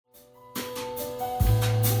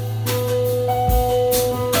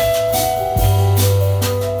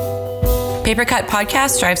Paper Cut Podcast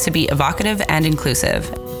strives to be evocative and inclusive.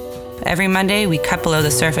 Every Monday, we cut below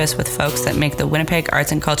the surface with folks that make the Winnipeg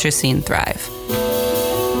arts and culture scene thrive.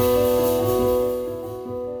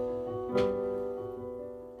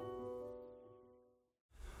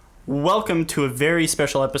 Welcome to a very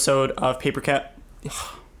special episode of Paper Cat.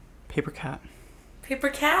 Paper Cat. Paper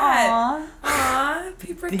Cat. Aww,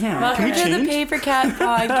 Paper Cat. Yeah, Welcome can we to change? the Paper Cat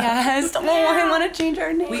Podcast. Oh, I want to change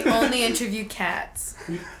our name. We only interview cats.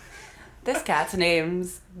 This cat's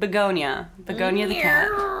name's Begonia. Begonia the cat.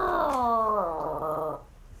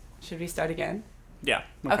 Should we start again? Yeah.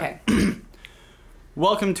 Okay.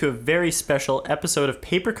 Welcome to a very special episode of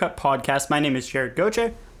Paper Cut Podcast. My name is Jared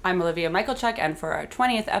Goche. I'm Olivia Michalchuk, and for our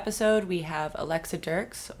 20th episode, we have Alexa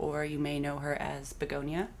Dirks, or you may know her as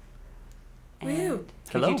Begonia. And Woo.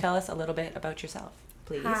 could Hello. you tell us a little bit about yourself,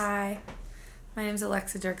 please? Hi. My name's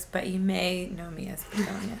Alexa Dirks, but you may know me as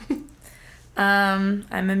Begonia.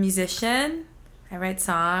 I'm a musician. I write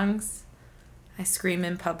songs. I scream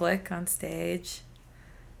in public on stage.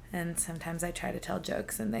 And sometimes I try to tell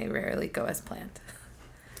jokes, and they rarely go as planned.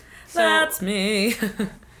 So- That's me.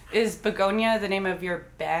 Is Begonia the name of your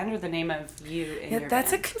band or the name of you in your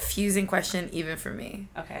That's a band? confusing question even for me.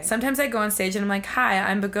 Okay. Sometimes I go on stage and I'm like, hi,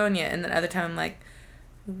 I'm Begonia. And then other time I'm like,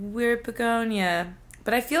 we're Begonia.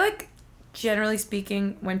 But I feel like, generally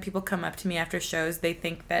speaking, when people come up to me after shows, they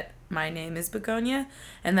think that my name is Begonia.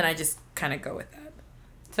 And then I just kind of go with that.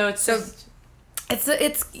 So it's just... It's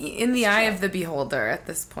in the eye of the beholder at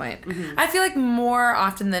this point. Mm-hmm. I feel like more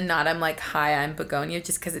often than not, I'm like, hi, I'm Begonia,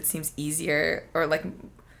 just because it seems easier or like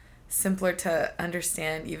simpler to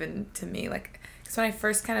understand even to me. Like, because when I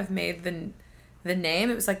first kind of made the name,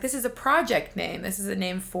 it was like, this is a project name. This is a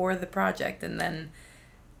name for the project. And then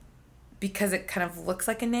because it kind of looks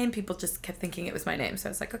like a name, people just kept thinking it was my name. So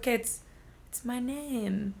I was like, okay, it's my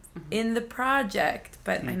name in the project.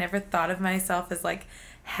 But I never thought of myself as like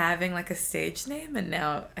having like a stage name, and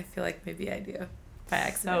now I feel like maybe I do by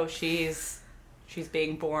accident. So she's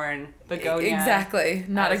being born Begonia. Exactly.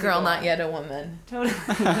 Not a as a girl, girl. not yet a woman. Totally.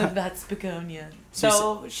 That's Begonia.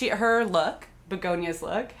 So her look, Begonia's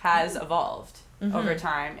look, has evolved Mm-hmm. over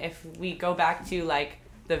time. If we go back to like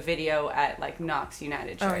the video at like Knox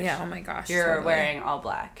United Church. Oh yeah, oh my gosh. You're totally. wearing all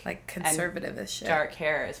black. like conservative as shit. Dark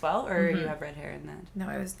hair as well, or you have red hair in that? No,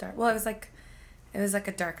 it was dark. Well, it was like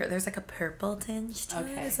a darker. There's like a purple tinge to it.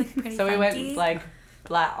 Okay. It was like pretty So we went funky.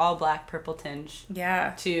 like all black purple tinge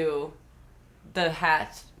yeah. to the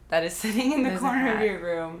hat that is sitting in the There's a corner of hat. your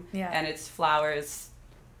room. Yeah. And it's flowers,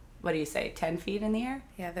 what do you say, 10 feet in the air?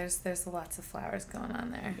 Yeah, there's lots of flowers going on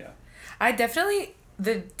there. Yeah. I definitely,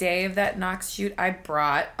 the day of that Knox shoot, I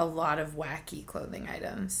brought a lot of wacky clothing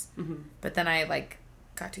items. Mm-hmm. But then I, like,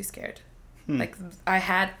 got too scared. Like, I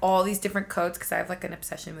had all these different coats because I have, like, an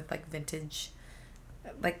obsession with, like, vintage,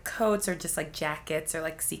 like, coats or just, like, jackets or,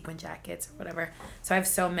 like, sequin jackets or whatever. So I have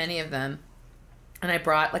so many of them. And I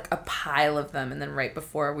brought, like, a pile of them. And then right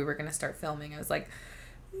before we were going to start filming, I was like,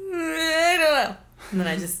 I don't know. And then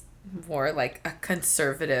I just wore, like, a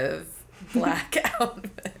conservative black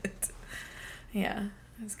outfit. Yeah,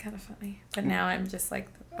 it was kind of funny. But now I'm just, like,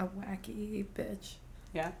 a wacky bitch.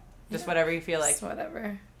 Yeah. Just Yeah. whatever you feel like. Just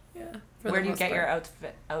whatever. Yeah. for Where the do you most get part. your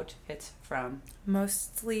outfits from?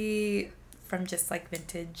 Mostly from just like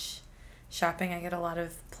vintage shopping. I get a lot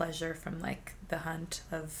of pleasure from like the hunt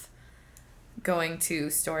of going to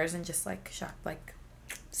stores and just like shop, like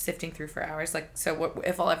sifting through for hours. Like, so what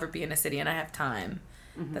if I'll ever be in a city and I have time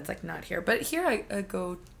that's like not here. But here I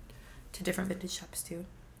go to different vintage shops too.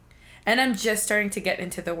 And I'm just starting to get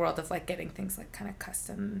into the world of like getting things like kind of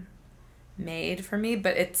custom made for me,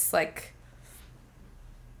 but it's like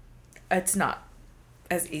it's not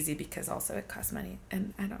as easy because also it costs money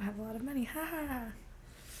and I don't have a lot of money. Ha ha.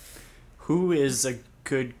 Who is a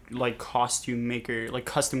good like costume maker, like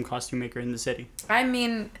custom costume maker in the city? I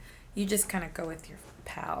mean, you just kind of go with your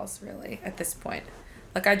pals really at this point.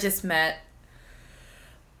 Like I just met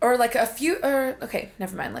or like a few or okay,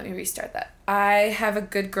 never mind, let me restart that. I have a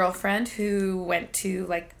good girlfriend who went to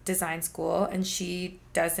like design school and she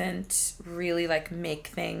doesn't really like make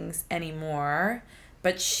things anymore,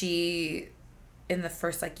 but she in the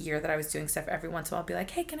first like year that I was doing stuff, every once in a while I'd be like,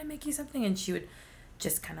 hey, can I make you something? And she would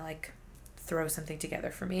just kind of like throw something together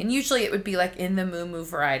for me. And usually it would be like in the moo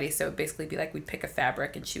variety. So it would basically be like we'd pick a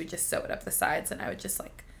fabric and she would just sew it up the sides and I would just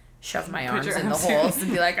like shove my arms your in the arms in. holes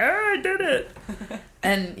and be like, oh, I did it.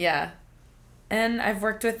 And yeah. And I've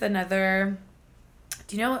worked with another,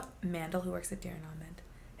 do you know Mandel who works at Darren Almond?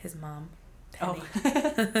 His mom, Penny.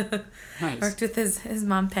 Oh. Nice. Worked with his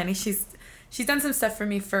mom, Penny. She's done some stuff for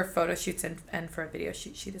me for photo shoots and for a video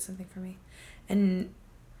shoot. She did something for me. And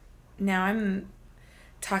now I'm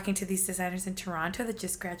talking to these designers in Toronto that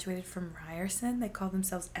just graduated from Ryerson. They call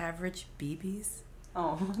themselves Average BBs.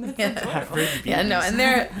 Oh, that's Yeah. Average Yeah, no, BBs. and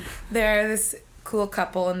they're this cool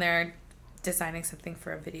couple, and they're designing something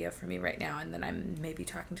for a video for me right now, and then I'm maybe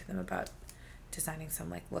talking to them about designing some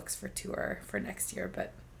like looks for tour for next year.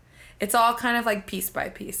 But it's all kind of like piece by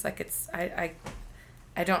piece. Like it's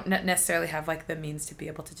I don't necessarily have like the means to be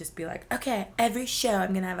able to just be like, okay, every show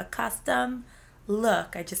I'm gonna have a custom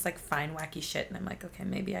look. I just like find wacky shit, and I'm like, okay,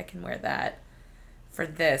 maybe I can wear that for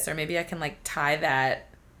this, or maybe I can like tie that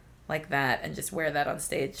like that and just wear that on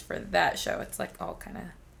stage for that show. It's like all kind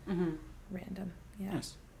of random. Yeah.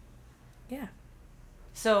 Nice. Yeah.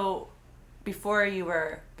 So, before you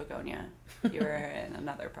were Begonia, you were in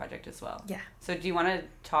another project as well. Yeah. So, do you want to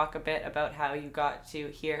talk a bit about how you got to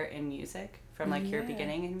here in music from like your Yeah.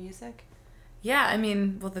 beginning in music? Yeah, I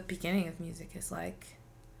mean, well, the beginning of music is like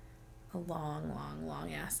a long, long,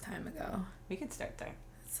 long ass time ago. We could start there.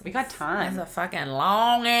 It's We got time. It's a fucking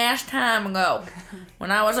long ass time ago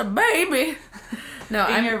when I was a baby. No,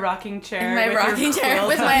 In I'm your rocking chair. in my with your rocking chair quilt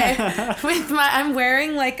with on- my I'm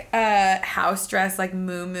wearing like a house dress, like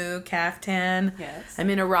moo caftan. Yes. I'm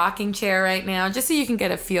in a rocking chair right now, just so you can get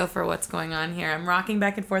a feel for what's going on here. I'm rocking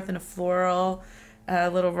back and forth in a floral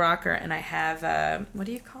little rocker, and I have what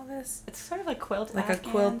do you call this? It's sort of like quilt. Like Afghan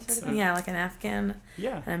a quilt, sort of thing. yeah, like an Afghan.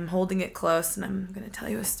 Yeah. And I'm holding it close, and I'm gonna tell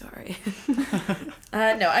you a story.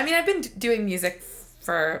 No, I mean I've been doing music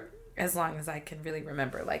for as long as I can really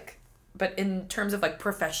remember. Like, but in terms of like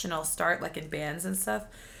professional start, like in bands and stuff,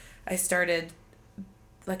 I started.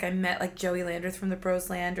 Like I met like Joey Landreth from the Bros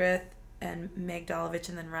Landreth and Meg Dolovich,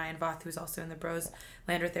 and then Ryan Voth, who's also in the Bros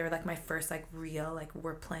Landreth. They were like my first like real like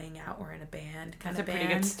we're playing out, we're in a band kind That's of a band.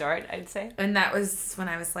 pretty good start, I'd say. And that was when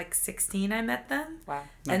I was like 16. I met them. Wow.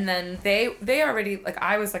 And then they already like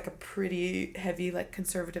I was like a pretty heavy like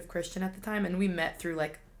conservative Christian at the time, and we met through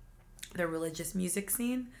like the religious music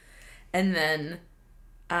scene. And then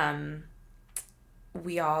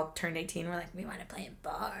we all turned 18. We're like, we want to play in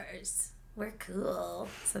bars. We're cool.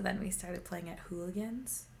 So then we started playing at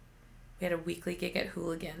Hooligans. We had a weekly gig at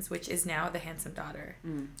Hooligans, which is now the Handsome Daughter,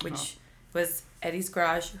 which was Eddie's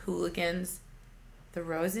Garage, Hooligans, the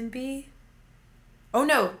Rose and Bee. Oh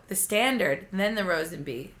no, the Standard, then the Rose and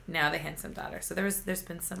Bee, now the Handsome Daughter. So there's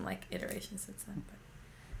been some like iterations since then. But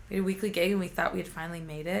we had a weekly gig, and we thought we had finally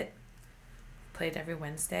made it. Played every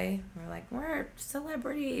Wednesday. We were like, we're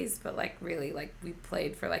celebrities, but like really like we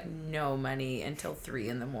played for like no money until 3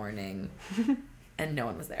 a.m, and no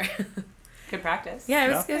one was there. Good practice. Yeah, it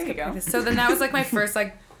was Yeah. good. There you go. Practice. So then that was like my first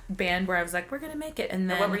like band where I was like, we're gonna make it. And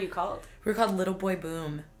then What were you called? we were called Little Boy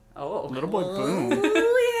Boom. Oh. Little Boy Boom.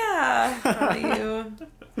 Oh yeah, all you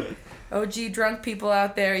OG drunk people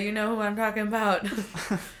out there, you know who I'm talking about.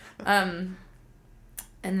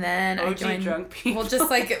 And then I OG joined. drunk people. Well,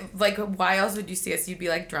 just like why else would you see us? You'd be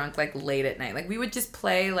like drunk like late at night. Like we would just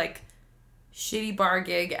play like shitty bar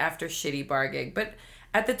gig after shitty bar gig. But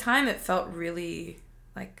at the time, it felt really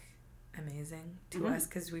like amazing to us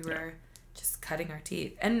because we were just cutting our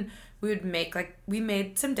teeth, and we would make we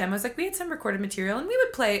made some demos. Like we had some recorded material, and we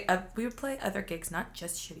would play other gigs, not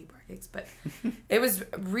just shitty bar gigs. But it was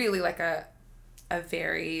really like a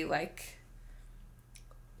very like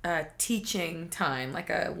teaching time, like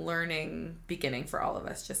a learning beginning for all of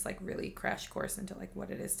us, just like really crash course into like what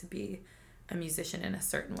it is to be a musician in a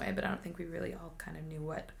certain way. But I don't think we really all kind of knew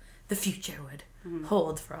what the future would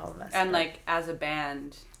hold for all of us. And But like as a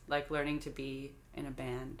band, like learning to be in a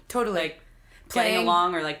band. totally Like getting playing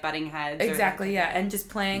along or like butting heads. exactly, yeah, and just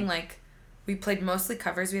playing like we played mostly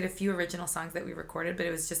covers. We had a few original songs that we recorded, but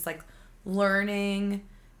it was just like learning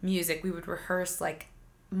music. We would rehearse like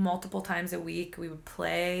multiple times a week. We would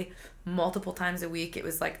play multiple times a week. It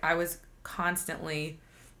was like I was constantly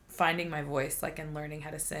finding my voice, like, and learning how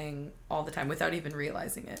to sing all the time without even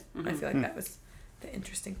realizing it. I feel like that was the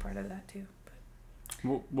interesting part of that too. But,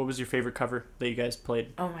 What was your favorite cover that you guys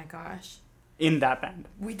played oh my gosh, in that band?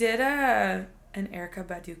 we did an Erykah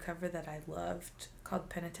Badu cover that I loved called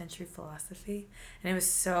Penitentiary Philosophy, and it was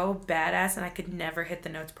so badass, and I could never hit the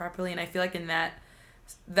notes properly. And I feel like in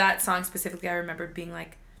that song specifically, I remembered being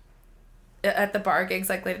like at the bar gigs,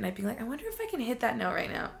 like late at night, being like, I wonder if I can hit that note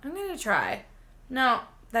right now. I'm gonna try. No,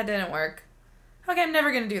 that didn't work. Okay, I'm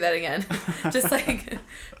never gonna do that again. Just like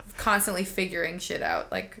constantly figuring shit out.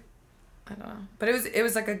 Like, I don't know, but it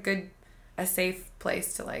was like a safe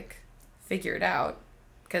place to like figure it out,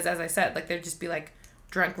 because as I said, like there'd just be like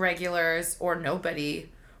drunk regulars or nobody,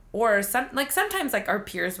 or sometimes like our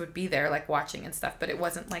peers would be there like watching and stuff, but it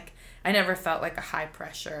wasn't like I never felt like a high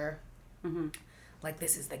pressure like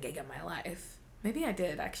this is the gig of my life. Maybe I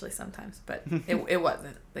did actually sometimes, but it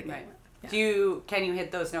wasn't the gig. Right. Can you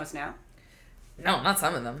hit those notes now? No, not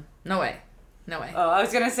some of them. No way. Oh, I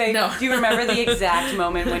was gonna say. No. Do you remember the exact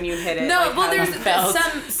moment when you hit it? No, like, well, how there's you felt?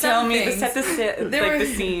 some Tell me things. the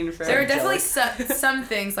scene for. There were definitely some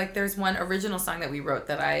things. Like there's one original song that we wrote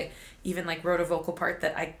that I even like wrote a vocal part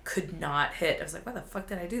that I could not hit. I was like, why the fuck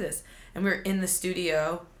did I do this? And we were in the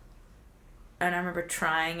studio, and I remember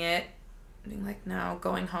trying it, being like, no,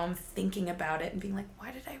 going home, thinking about it, and being like,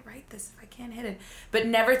 why did I write this if I can't hit it? But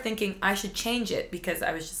never thinking I should change it, because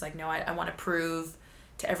I was just like, no, I want to prove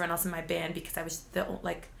to everyone else in my band, because I was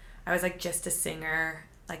I was like just a singer.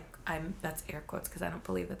 Like that's air quotes because I don't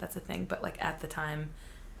believe that that's a thing, but like at the time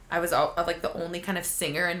I was like the only kind of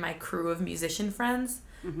singer in my crew of musician friends.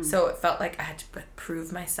 Mm-hmm. So it felt like I had to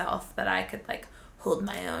prove myself that I could like hold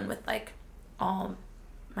my own with like all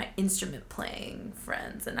my instrument playing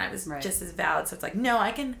friends, and I was just as valid. So it's like, no,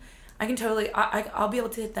 I can totally I'll be able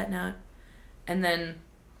to hit that note. And then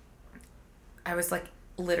I was like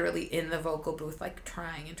literally in the vocal booth like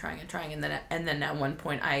trying, and then at one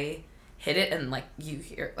point I hit it, and like you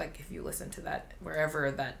hear, like if you listen to that,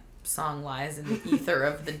 wherever that song lies in the ether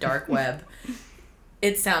of the dark web,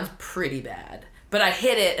 it sounds pretty bad. But I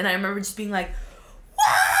hit it, and I remember just being like,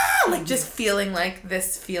 wow! Like just feeling like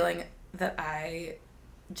this feeling that I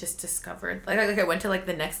just discovered. Like I went to like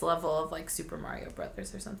the next level of like Super Mario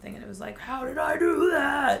Brothers or something, and it was like, how did I do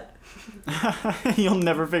that? You'll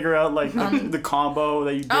never figure out like the combo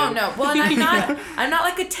that you did. Oh no! Well, and I'm not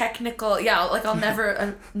like a technical. Yeah, like I'll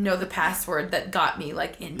never know the password that got me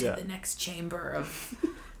like into the next chamber of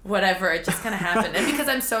whatever. It just kind of happened, and because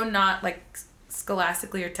I'm so not like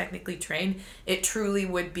scholastically or technically trained, it truly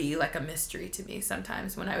would be like a mystery to me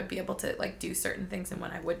sometimes when I would be able to like do certain things and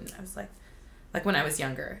when I wouldn't. I was like when I was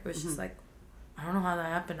younger, it was just like, I don't know how that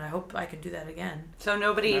happened. I hope I can do that again. So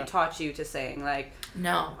nobody taught you to sing, like...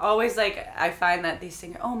 No. Always, like, I find that these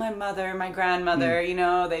singers... Oh, my mother, my grandmother, you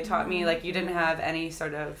know, they taught me, like, you didn't have any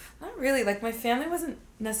sort of... Not really. Like, my family wasn't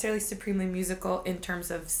necessarily supremely musical in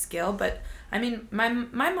terms of skill, but, I mean, my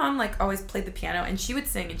mom, like, always played the piano, and she would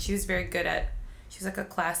sing, and she was very good at... She was, like, a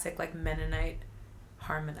classic, like, Mennonite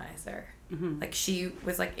harmonizer. Mm-hmm. Like, she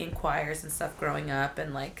was, like, in choirs and stuff growing up,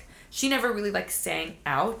 and, like... She never really, like, sang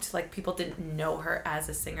out. Like, people didn't know her as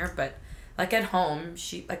a singer, but, like, at home,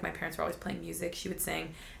 she, like, my parents were always playing music. She would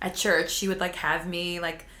sing. At church, she would, like, have me,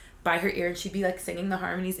 like, by her ear, and she'd be, like, singing the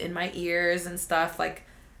harmonies in my ears and stuff. Like,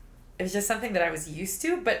 it was just something that I was used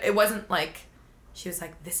to, but it wasn't, like, she was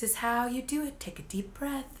like, this is how you do it. Take a deep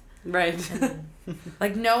breath. Right. And,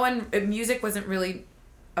 like, music wasn't really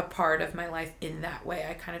a part of my life in that way.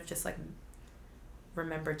 I kind of just, like,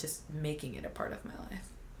 remember just making it a part of my life.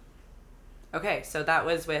 Okay, so that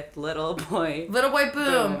was with Little Boy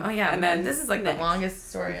Boom. Oh yeah, and then this is like the longest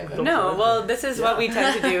story I've ever. No, well, this is what we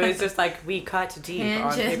tend to do. Is just like we cut deep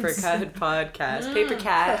on Paper Cat podcast. Paper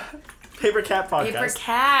Cat podcast. Paper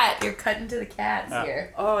Cat. You're cutting to the cats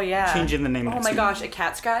here. Oh yeah. Changing the name. Oh my gosh, a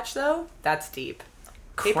cat scratch though? That's deep.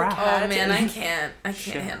 Paper Cat. Oh man, I can't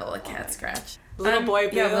handle a cat scratch. Little Boy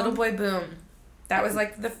Boom. Yeah, Little Boy Boom. That was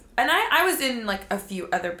like and I was in like a few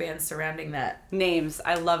other bands surrounding that. Names,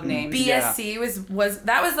 I love names. BSC was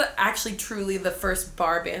actually truly the first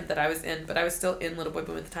bar band that I was in, but I was still in Little Boy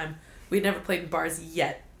Boom at the time. We'd never played in bars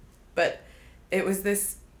yet, but it was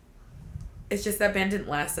this. It's just that band didn't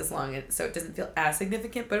last as long, so it doesn't feel as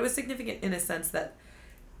significant. But it was significant in a sense that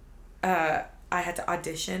I had to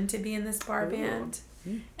audition to be in this bar band,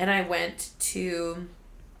 and I went to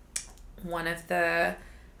one of the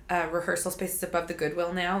rehearsal spaces above the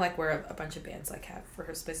Goodwill now, like where a bunch of bands like have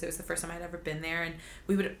rehearsal spaces. It was the first time I'd ever been there, and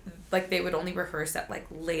we would like they would only rehearse at like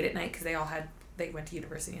late at night because they went to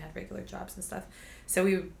university and had regular jobs and stuff. So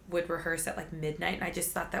we would rehearse at like midnight, and I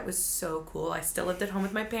just thought that was so cool. I still lived at home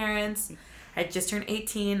with my parents. I had just turned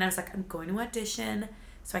 18, and I was like, I'm going to audition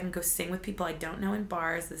so I can go sing with people I don't know in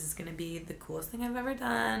bars. This is gonna be the coolest thing I've ever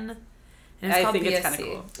done. And it's called BSC. It's kind of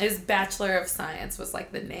cool. It was Bachelor of Science was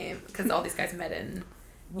like the name because all these guys met in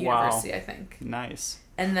university, I think. Nice.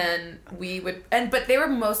 And then we would but they were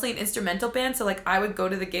mostly an instrumental band, so like I would go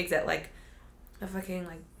to the gigs at like a fucking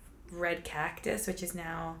like Red Cactus, which is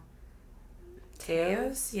now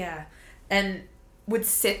Teo's, yeah, and would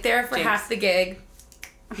sit there for half the gig.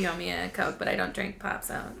 You owe me a Coke, but I don't drink pop,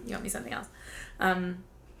 so you owe me something else.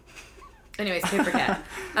 Anyways, Paper Cat.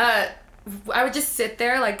 I would just sit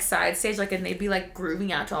there like side stage, like, and they'd be like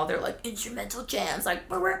grooving out to all their like instrumental jams, like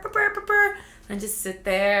and just sit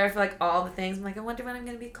there for like all the things. I'm like, I wonder when I'm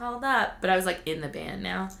gonna be called up. But I was like in the band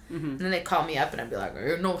now, and then they'd call me up, and I'd be like,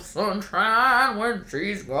 "Ain't no sunshine when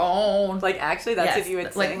she's gone." Like actually, that's if you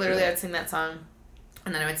would sing. Like literally, I'd sing that song,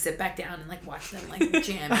 and then I would sit back down and like watch them like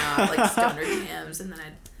jam out like stoner jams, and then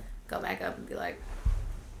I'd go back up and be like,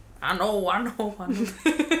 I know.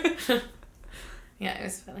 Yeah, it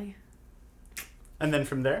was funny. And then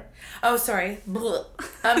from there? Oh, sorry. So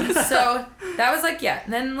that was like, yeah.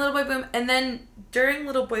 And then Little Boy Boom. And then during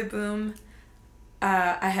Little Boy Boom,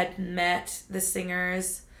 I had met the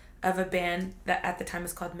singers of a band that at the time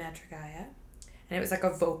was called Madrigaya. And it was like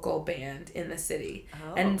a vocal band in the city.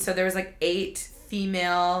 Oh. And so there was like 8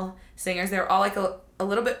 female singers. They were all like a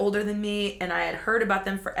little bit older than me. And I had heard about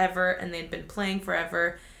them forever. And they'd been playing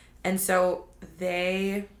forever. And so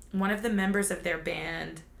one of the members of their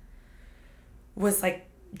band was like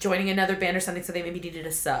joining another band or something, so they maybe needed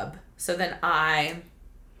a sub. So then I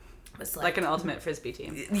was like an ultimate frisbee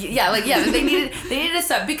team. They needed a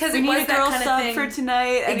sub because it was that kind of thing for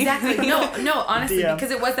tonight. Exactly. No, honestly,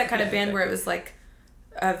 because it was that kind of band where it was like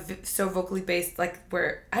so vocally based, like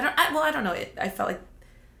where I don't know. I felt like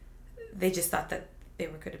they just thought that they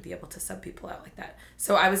were going to be able to sub people out like that.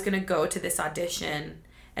 So I was going to go to this audition.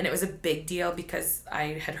 And it was a big deal because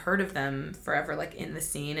I had heard of them forever, like, in the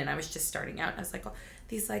scene. And I was just starting out. And I was like, oh,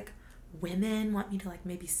 these, like, women want me to, like,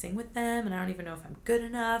 maybe sing with them. And I don't even know if I'm good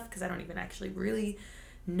enough because I don't even actually really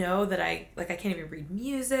know that I can't even read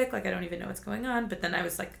music. Like, I don't even know what's going on. But then I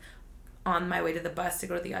was, like, on my way to the bus to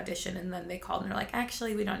go to the audition. And then they called and they're like,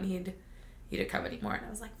 actually, we don't need you to come anymore. And I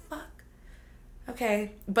was like, fuck.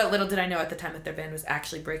 Okay. But little did I know at the time that their band was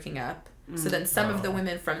actually breaking up. So then some of the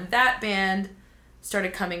women from that band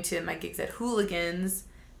started coming to my gigs at Hooligans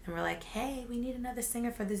and were like, hey, we need another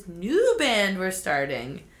singer for this new band we're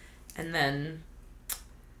starting. And then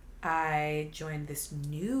I joined this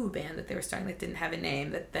new band that they were starting that didn't have a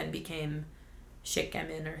name that then became Sheikh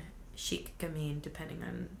Gamin or Sheikh Gamin, depending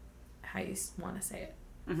on how you want to say it.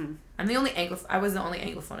 Mm-hmm. I was the only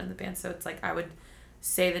Anglophone in the band, so it's like I would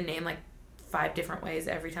say the name like 5 different ways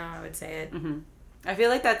every time I would say it. Mm-hmm. I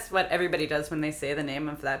feel like that's what everybody does when they say the name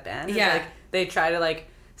of that band. Yeah. Like, they try to, like,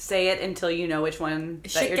 say it until you know which one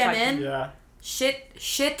that you're talking about. Yeah.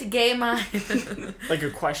 Shit gay mine. Like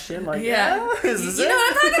a question? Like, yeah. Is this you know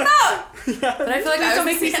what I'm talking about? Yeah. But I feel like I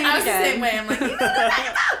was the same way. I'm like, you know what I'm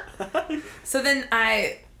talking about? So then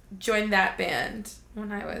I joined that band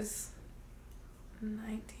when I was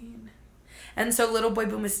 19. And so Little Boy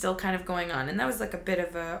Boom was still kind of going on. And that was, like, a bit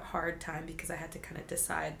of a hard time because I had to kind of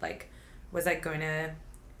decide, like, was I going to,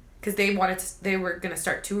 because they were going to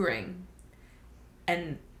start touring.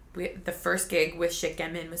 And the first gig with Sheikh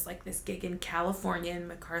Gamin was like this gig in California in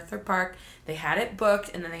MacArthur Park. They had it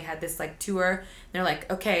booked and then they had this like tour. And they're like,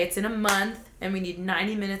 okay, it's in a month and we need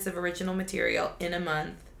 90 minutes of original material in a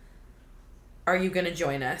month. Are you going to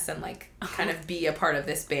join us and like kind of be a part of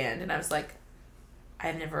this band? And I was like,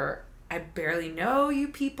 I barely know you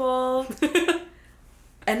people.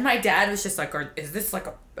 And my dad was just like, is this like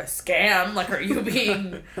a scam? Like, are you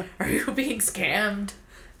being scammed?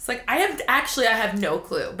 It's like, I have no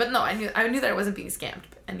clue. But no, I knew that I wasn't being scammed.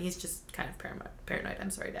 And he's just kind of paranoid.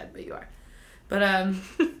 I'm sorry, Dad, but you are. But,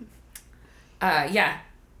 yeah,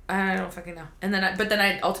 I don't fucking know. And then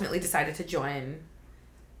I ultimately decided to join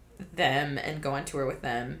them and go on tour with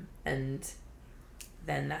them. And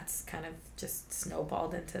then that's kind of just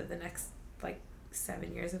snowballed into the next, like,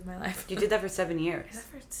 7 years of my life. You did that for 7 years. I did that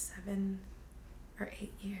for 7 or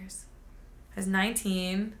 8 years. I was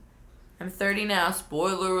 19. I'm 30 now.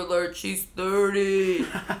 Spoiler alert, she's 30.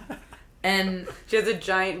 And she has a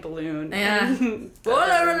giant balloon. Yeah.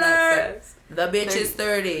 Spoiler alert! The bitch is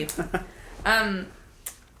 30.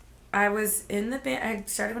 I was in the band. I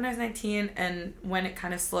started when I was 19, and when it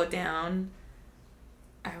kind of slowed down,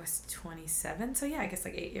 I was 27. So yeah, I guess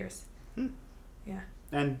like 8 years. Yeah.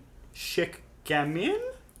 And Sheikh Gamin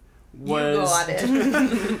was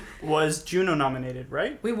Juno nominated,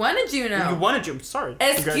 right? We won a Juno. You won a Juno. Sorry.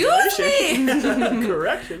 Excuse me.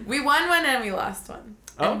 Correction. We won one and we lost one.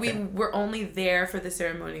 Oh, and okay. we were only there for the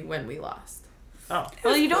ceremony when we lost. Oh.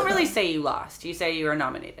 Well, you don't really say you lost. You say you were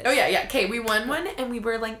nominated. Oh, yeah. Okay, we won one and we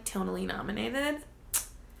were, like, tonally nominated.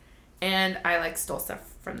 And I, like, stole stuff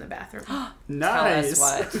from the bathroom. Nice. Tell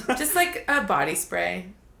us what. Just, like, a body spray.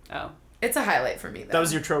 Oh. It's a highlight for me, though. That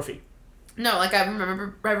was your trophy. No, like, I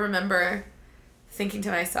remember thinking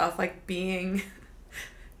to myself, like, being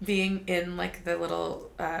in, like, the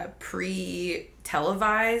little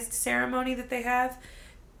pre-televised ceremony that they have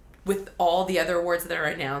with all the other awards that are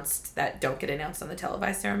announced that don't get announced on the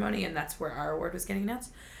televised ceremony, and that's where our award was getting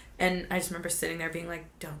announced. And I just remember sitting there being like,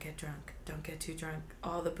 don't get drunk. Don't get too drunk.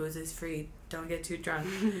 All the booze is free. Don't get too drunk.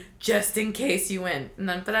 Just in case you win.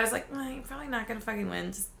 But I was like, well, you're probably not going to fucking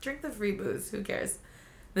win. Just drink the free booze. Who cares?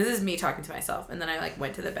 This is me talking to myself. And then I, like,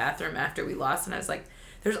 went to the bathroom after we lost, and I was like,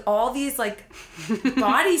 there's all these, like,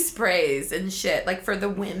 body sprays and shit, like, for the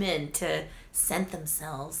women to scent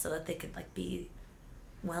themselves so that they could like be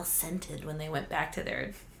well scented when they went back to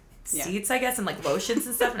their seats, I guess, and like lotions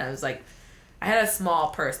and stuff. And I was like, I had a small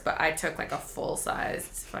purse, but I took like a full-sized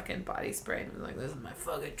fucking body spray and was like, this is my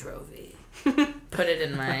fucking trophy. Put it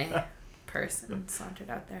in my purse and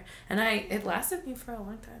sauntered out there. And it lasted me for a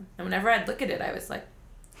long time. And whenever I'd look at it, I was like,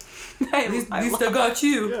 at least I got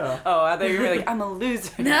you. Yeah. Oh, I thought you were like, I'm a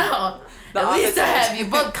loser. No. At least I have you,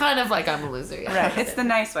 but kind of like I'm a loser. Yeah. Right. It's the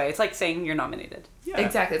nice way. It's like saying you're nominated. Yeah.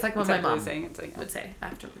 Exactly. It's like what It's my like mom losing. It's like, would say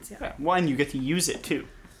afterwards. Yeah. Yeah. One, you get to use it too.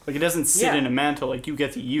 Like, it doesn't sit in a mantle. Like, you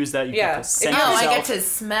get to use that. You get to scent yourself. I get to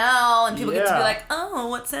smell, and people get to be Yeah. like, oh,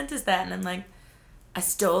 what scent is that? And I'm like, I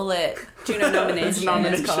stole it. Juno nomination.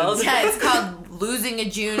 Nomination. It's called. Yeah, it's called Losing a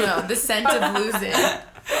Juno. The scent of losing.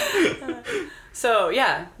 So,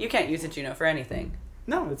 yeah, you can't use a Juno for anything.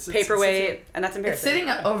 No, it's Paperweight, and that's It's embarrassing. sitting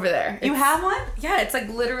over there. You have one? Yeah, it's like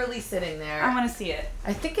literally sitting there. I want to see it.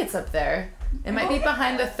 I think it's up there. It might be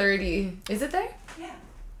behind the 30. Is it there? Yeah.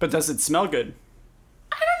 But does it smell good?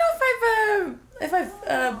 I don't know if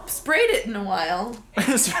I've sprayed it in a while.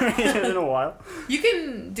 It's been in a while. You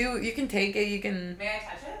can take it, you can, May I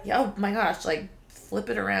touch it? yeah, oh my gosh, like flip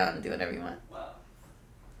it around, do whatever you want. Whoa.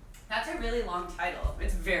 That's a really long title.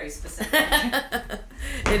 It's very specific.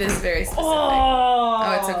 It is very specific.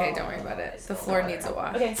 Oh, it's okay, don't worry about it. The floor needs a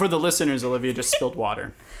wash. Okay. For the listeners, Olivia just spilled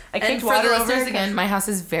water. I And kicked for water the over. listeners, again, my house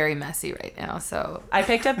is very messy right now, so. I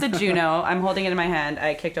picked up the Juno. I'm holding it in my hand.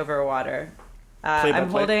 I kicked over water. Play by I'm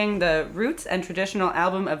play. holding the Roots and Traditional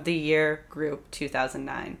Album of the Year Group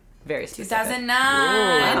 2009. Very specific. 2009!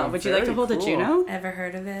 Wow. Would you like to Very hold a cool. Juno? Ever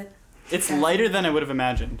heard of it? It's lighter than I would have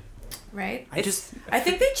imagined. Right? I I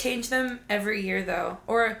think they change them every year, though.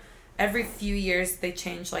 Or every few years they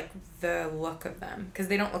change, like, the look of them. Because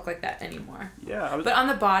they don't look like that anymore. Yeah. I was, But on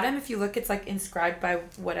the bottom, if you look, it's, like, inscribed by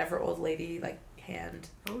whatever old lady, like, hand.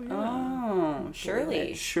 Oh,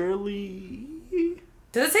 Shirley. Shirley.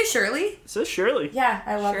 Does it say Shirley? It says Shirley. Yeah,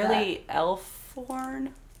 I love that. Shirley Elfhorn?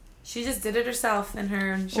 She just did it herself in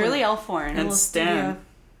her Shirley Elfhorn. And little Stan. studio.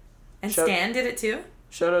 And Shout- Stan did it too?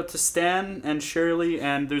 Shout out to Stan and Shirley,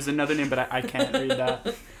 and there's another name, but I can't read that.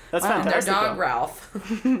 That's And their fantastic. dog though. Ralph.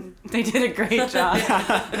 They did a great job.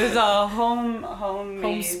 It was a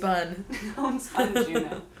homespun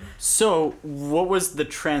Juno. So, what was the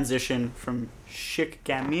transition from Chic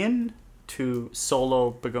Gamian to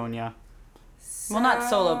Solo Begonia? Well, not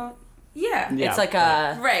solo. Yeah. Yeah, It's like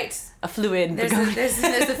Right. a fluid. There's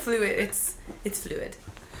a fluid. It's fluid.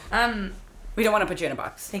 We don't want to put you in a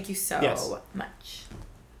box. Thank you so Yes. much.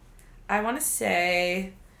 I want to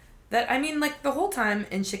say that, I mean, like, the whole time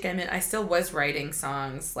in Chic Emin, I still was writing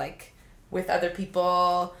songs, like, with other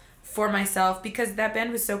people, for myself, because that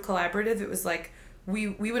band was so collaborative. It was like, we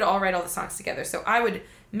would all write all the songs together. So I would,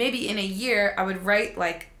 maybe in a year, I would write,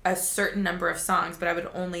 like, a certain number of songs, but I would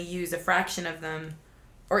only use a fraction of them,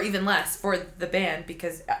 or even less, for the band,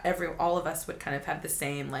 because all of us would kind of have the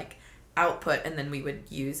same, like, output, and then we would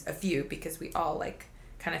use a few because we all, like,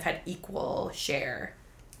 kind of had equal share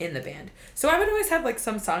in the band. So I would always have, like,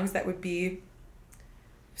 some songs that would be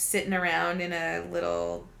sitting around in a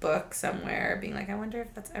little book somewhere being like, I wonder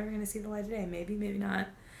if that's ever going to see the light of day. Maybe, maybe not.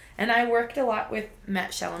 And I worked a lot with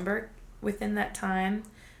Matt Schellenberg within that time,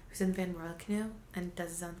 who's in the band Royal Canoe and does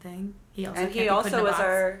his own thing. He also And can't he be put in also a was box.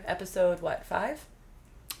 our episode, 5?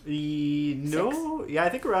 No, yeah, I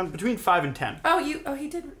think around between 5 and 10. He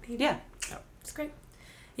did. Yeah. It's great.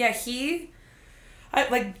 Yeah,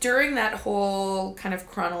 like, during that whole kind of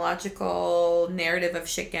chronological narrative of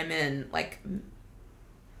Chic Emin, like,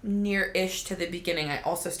 near-ish to the beginning, I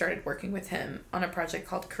also started working with him on a project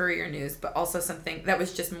called Courier News, but also something that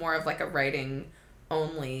was just more of, like, a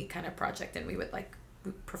writing-only kind of project, and we would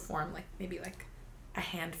perform, like, maybe, like, a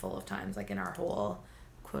handful of times, like, in our whole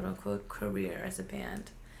quote-unquote career as a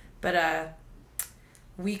band. But,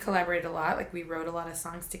 we collaborated a lot. Like, we wrote a lot of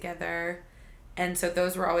songs together. And so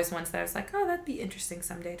those were always ones that I was like, oh, that'd be interesting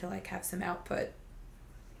someday to, like, have some output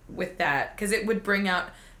with that. Because it would bring out,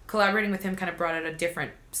 collaborating with him kind of brought out a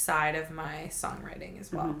different side of my songwriting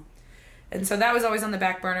as well. Mm-hmm. And so that was always on the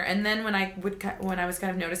back burner. And then when I was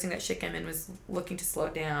kind of noticing that Chic Emin was looking to slow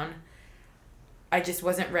down, I just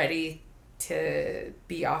wasn't ready to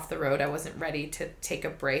be off the road. I wasn't ready to take a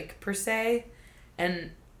break, per se.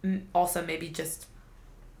 And also maybe just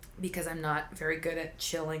because I'm not very good at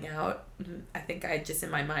chilling out. I think I just,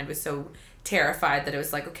 in my mind, was so terrified that it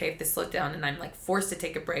was like, okay, if this slowed down and I'm, like, forced to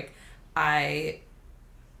take a break, I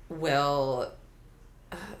will,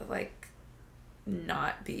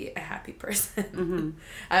 not be a happy person. Mm-hmm.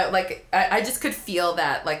 I just could feel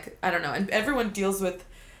that, like, I don't know. And everyone deals with,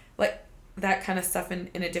 like, that kind of stuff in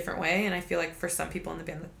a different way. And I feel like for some people in the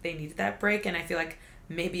band, they needed that break. And I feel like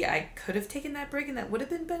maybe I could have taken that break and that would have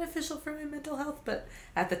been beneficial for my mental health. But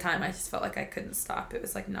at the time, I just felt like I couldn't stop. It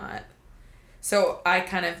was like not. So I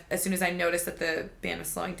kind of, as soon as I noticed that the band was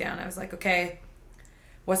slowing down, I was like, okay,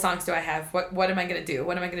 what songs do I have? What am I going to do?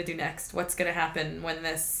 What am I going to do next? What's going to happen when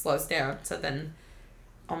this slows down? So then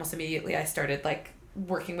almost immediately I started like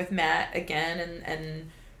working with Matt again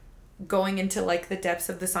and going into like the depths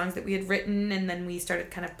of the songs that we had written. And then we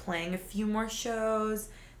started kind of playing a few more shows,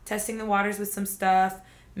 testing the waters with some stuff.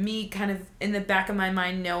 Me kind of in the back of my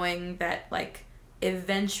mind knowing that like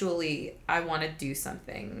eventually I want to do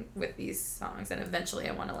something with these songs, and eventually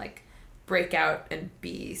I want to like break out and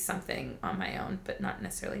be something on my own, but not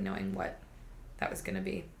necessarily knowing what that was going to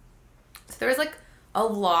be. So there was like a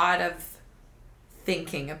lot of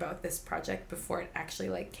thinking about this project before it actually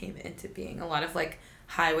like came into being. A lot of like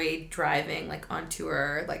highway driving, like on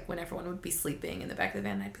tour, like when everyone would be sleeping in the back of the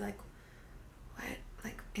van, I'd be like, what?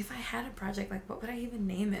 Like if I had a project, like what would I even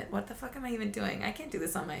name it? What the fuck am I even doing? I can't do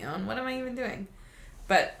this on my own. What am I even doing?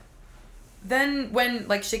 But then when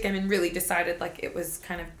like Shake Gammon really decided like it was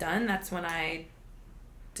kind of done, that's when I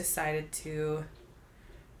decided to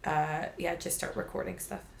just start recording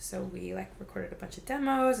stuff. So we like recorded a bunch of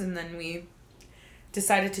demos, and then we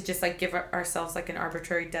decided to just like give ourselves like an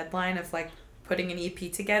arbitrary deadline of like putting an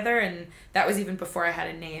EP together. And that was even before I had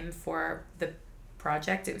a name for the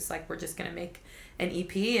project. It was like, we're just gonna make an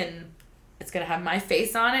EP and it's gonna have my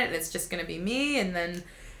face on it and it's just gonna be me. And then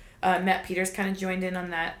Matt Peters kind of joined in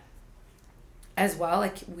on that as well.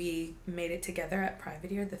 Like we made it together at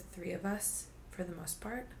Privateer, the three of us for the most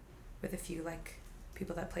part, with a few like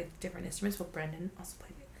people that played different instruments. Well, Brendan also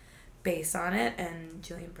played bass on it, and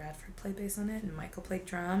Julian Bradford played bass on it, and Michael played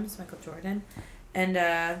drums, Michael Jordan. And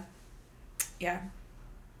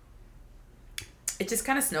it just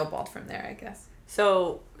kind of snowballed from there, I guess.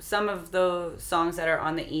 So some of the songs that are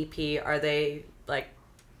on the EP, are they like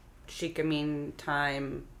Chic Amin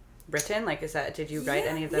time written? Like, did you write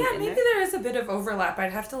any of them in there? Yeah, maybe there is a bit of overlap.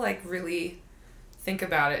 I'd have to like really think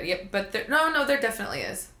about it. Yeah, but there definitely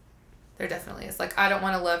is. There definitely is. Like, I Don't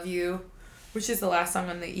Want to Love You, which is the last song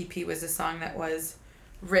on the EP, was a song that was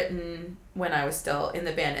written when I was still in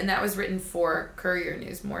the band. And that was written for Courier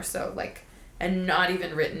News more so, like, and not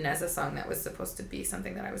even written as a song that was supposed to be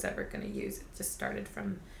something that I was ever going to use. It just started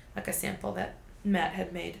from, like, a sample that Matt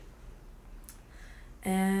had made.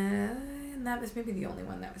 And that was maybe the only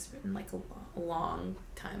one that was written, like, a long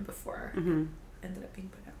time before it ended up being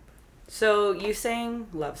put out. So you sang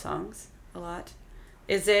love songs a lot.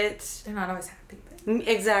 Is it... They're not always happy, but...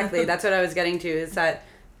 Exactly. That's what I was getting to, is that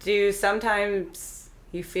do sometimes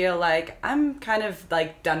you feel like I'm kind of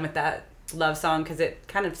like done with that love song because it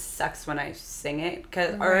kind of sucks when I sing it?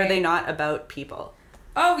 Or are they not about people?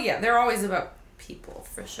 Oh, yeah. They're always about people,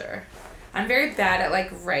 for sure. I'm very bad at like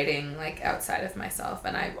writing like outside of myself,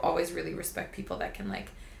 and I always really respect people that can like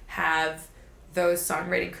have those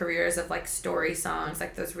songwriting careers of like story songs,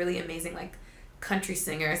 like those really amazing like country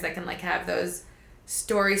singers that can like have those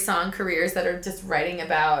story song careers that are just writing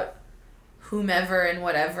about whomever and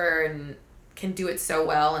whatever and can do it so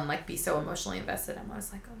well and like be so emotionally invested. I'm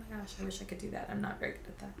always like, oh my gosh, I wish I could do that. I'm not very good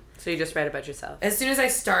at that. So you just write about yourself? As soon as I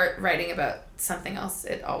start writing about something else,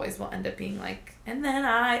 it always will end up being like, and then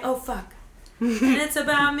oh fuck, and it's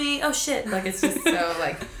about me, oh shit. Like, it's just so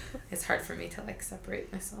like, it's hard for me to like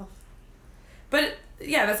separate myself. But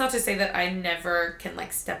yeah, that's not to say that I never can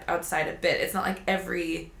like step outside a bit. It's not like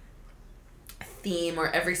every theme or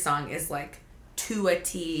every song is like to a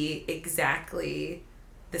T exactly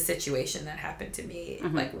the situation that happened to me,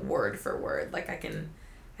 like word for word. Like I can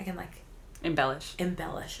like embellish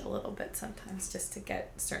a little bit sometimes just to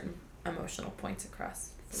get certain emotional points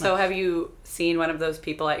across. So have you seen one of those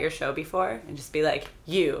people at your show before and just be like,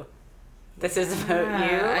 this is about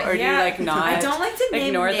you? Or do you like not I don't like to name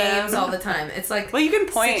ignore names them all the time. It's like, well, you can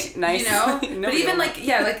point nice, you know. But even like,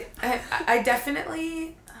 yeah, like I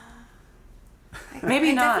definitely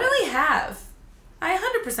maybe not. I definitely have.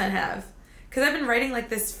 I 100% have. Because I've been writing like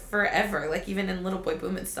this forever. Like even in Little Boy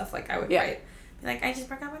Boom and stuff, like I would write. Like, I just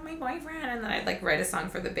broke up with my boyfriend. And then I'd like write a song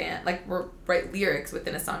for the band. Like write lyrics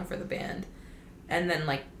within a song for the band. And then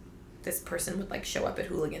like this person would like show up at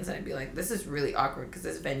Hooligans and I'd be like, this is really awkward because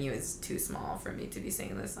this venue is too small for me to be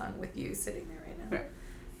singing this song with you sitting there right now. Right.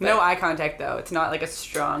 No eye contact though. It's not like a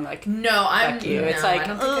strong like. No, fuck you. It's like,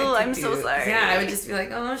 I'm so sorry. Yeah, I would just be like,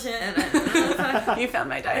 oh shit. You found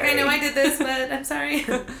my diary. Like, I know I did this, but I'm sorry.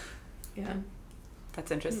 Yeah.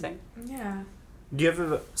 That's interesting. Yeah. Do you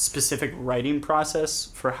have a specific writing process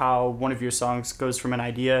for how one of your songs goes from an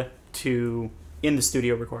idea to in the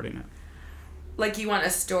studio recording it? Like, you want a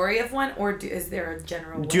story of one, or is there a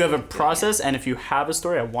general? Do you have a process? And if you have a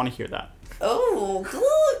story, I want to hear that. Oh,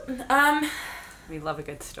 good. We love a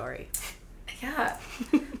good story. Yeah.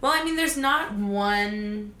 Well, I mean, there's not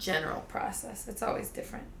one general process. It's always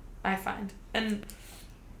different, I find. And,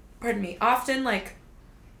 pardon me, often, like,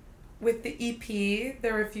 with the EP,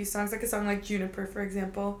 there were a few songs, like a song like Juniper, for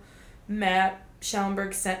example. Matt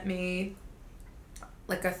Schellenberg sent me,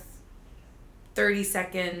 like, a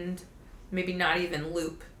 30-second, maybe not even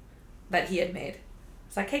loop that he had made.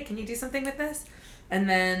 It's like, hey, can you do something with this? And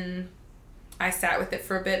then I sat with it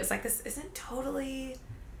for a bit. It was like, this isn't totally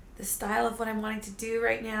the style of what I'm wanting to do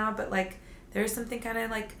right now, but like there's something kind of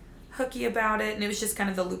like hooky about it. And it was just kind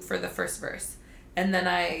of the loop for the first verse. And then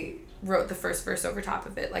I wrote the first verse over top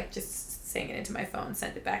of it, like just sang it into my phone,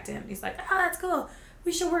 sent it back to him. And he's like, oh, that's cool.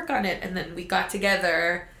 We should work on it. And then we got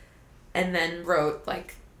together and then wrote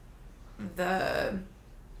like the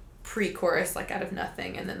pre-chorus like out of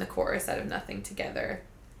nothing, and then the chorus out of nothing together.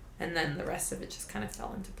 And then the rest of it just kind of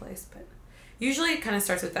fell into place. But usually it kind of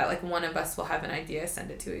starts with that, like one of us will have an idea,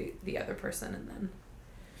 send it to the other person, and then...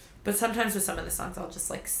 But sometimes with some of the songs I'll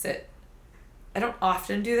just like sit... I don't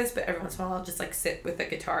often do this, but every once in a while I'll just like sit with the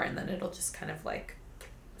guitar and then it'll just kind of like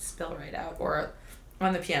spill right out. Or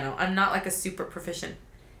on the piano. I'm not like a super proficient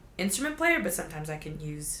instrument player, but sometimes I can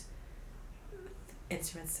use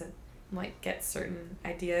instruments to like get certain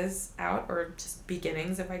ideas out, or just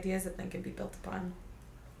beginnings of ideas that then can be built upon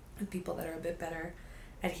with people that are a bit better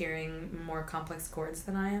at hearing more complex chords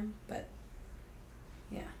than I am. But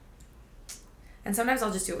yeah. And sometimes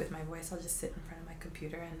I'll just do it with my voice. I'll just sit in front of my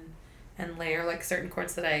computer and layer like certain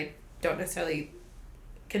chords that I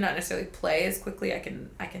cannot necessarily play as quickly. I can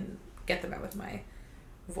get them out with my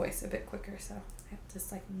voice a bit quicker. So I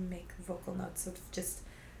just like make vocal notes of just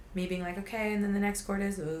me being like, okay, and then the next chord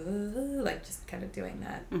is like just kind of doing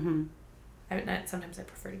that. Mm-hmm. Sometimes I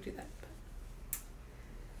prefer to do that. But.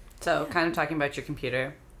 So kind of talking about your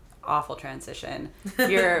computer, awful transition.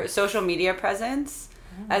 Your social media presence,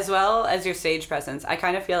 as well as your stage presence, I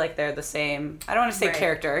kind of feel like they're the same. I don't want to say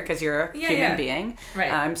character because you're a human being.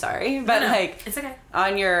 Right. I'm sorry. But like, it's okay.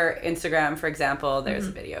 On your Instagram, for example, there's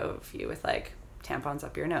a video of you with like tampons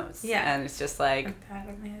up your nose. Yeah. And it's just like, a pad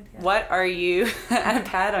on my head, what are you, and a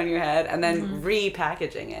pad on your head, and then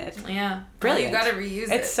repackaging it. Yeah. Brilliant. Well, you gotta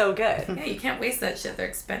reuse it. It's so good. Yeah, you can't waste that shit. They're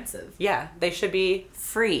expensive. Yeah. They should be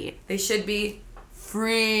free. They should be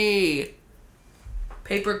free.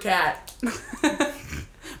 Paper Cat.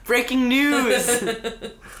 Breaking news.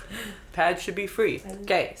 Pads should be free.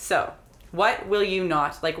 Okay, so what will you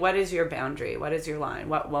not, like, what is your boundary? What is your line?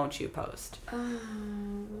 What won't you post?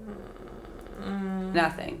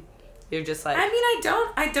 Nothing. You're just like... I mean,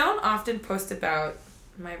 I don't often post about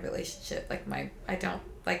my relationship. Like, I don't,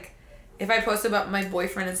 like, if I post about my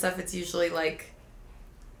boyfriend and stuff, it's usually like,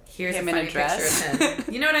 here's a funny picture of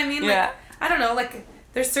him. You know what I mean? Yeah. Like, I don't know, like,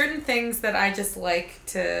 there's certain things that I just like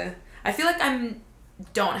to... I feel like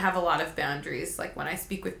don't have a lot of boundaries. Like, when I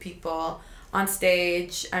speak with people on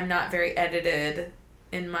stage, I'm not very edited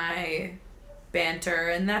in my banter,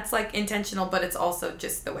 and that's like intentional, but it's also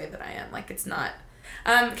just the way that I am. Like, it's not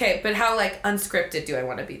okay, but how like unscripted do I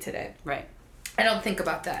want to be today? Right. I don't think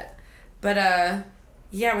about that. But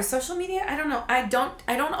yeah, with social media, I don't know. I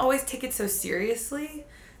don't always take it so seriously.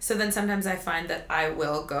 So then sometimes I find that I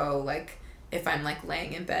will go, like, if I'm like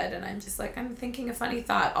laying in bed and I'm just like, I'm thinking a funny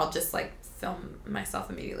thought, I'll just like film myself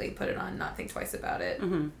immediately, put it on, not think twice about it.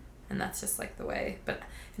 Mm-hmm. And that's just like the way. But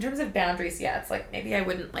in terms of boundaries, yeah, it's like maybe I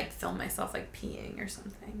wouldn't like film myself like peeing or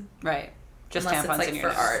something. Right. Just unless tampons it's like in your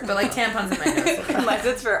for nose. art. But like tampons in my nose. Unless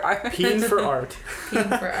it's for art. Peeing for art.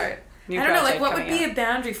 Peeing for art. I don't know, like what would be a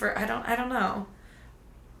boundary for, I don't know.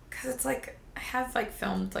 Because it's like, I have like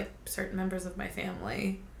filmed like certain members of my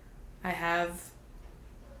family. I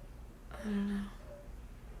don't know.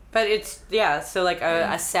 But it's, yeah, so like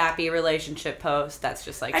a sappy relationship post, that's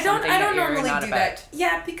just like I don't normally not do about. that.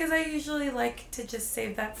 Yeah, because I usually like to just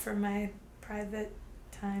save that for my private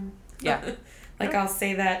time. Yeah. Like, I'll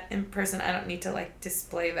say that in person. I don't need to like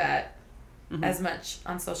display that as much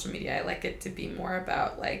on social media. I like it to be more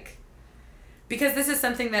about like, because this is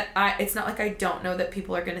something that it's not like I don't know that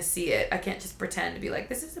people are going to see it. I can't just pretend to be like,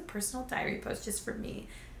 this is a personal diary post just for me.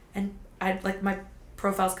 And I'd like, my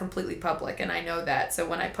profile's completely public, and I know that. So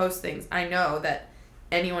when I post things, I know that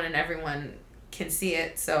anyone and everyone can see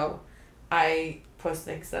it. So I post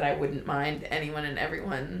things that I wouldn't mind anyone and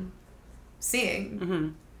everyone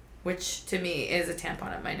seeing, which to me is a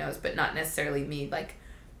tampon up my nose, but not necessarily me like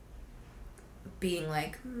being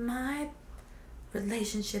like, my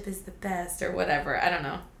relationship is the best or whatever. I don't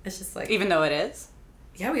know. It's just like, even though it is?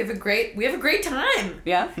 yeah, we have a great time.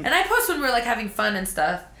 Yeah. And I post when we're like having fun and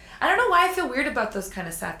stuff. I don't know why I feel weird about those kind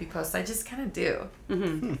of sappy posts. I just kind of do.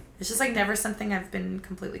 Mm-hmm. It's just like never something I've been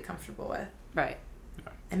completely comfortable with. Right.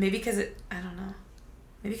 And maybe because I don't know.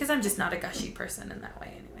 Maybe because I'm just not a gushy person in that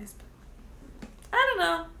way anyways. But I don't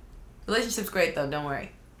know. Relationship's great though, don't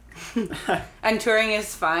worry. And touring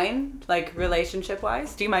is fine, like relationship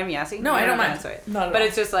wise. Do you mind me asking? No, I don't mind. Sorry. Not at But all.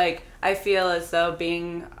 it's just like, I feel as though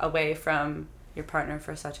being away from your partner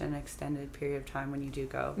for such an extended period of time when you do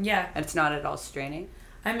go, Yeah. it's not at all straining.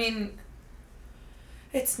 I mean,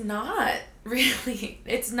 it's not really.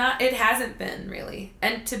 It's not. It hasn't been really.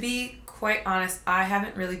 And to be quite honest, I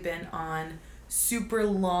haven't really been on super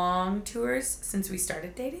long tours since we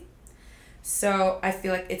started dating. So I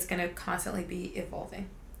feel like it's going to constantly be evolving.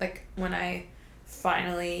 Like when I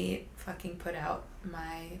finally fucking put out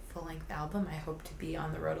my full-length album, I hope to be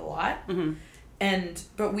on the road a lot. Mm-hmm.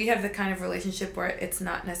 But we have the kind of relationship where it's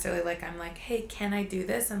not necessarily like I'm like, hey, can I do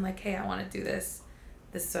this? I'm like, hey, I want to do this.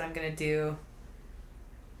 This is what I'm gonna do.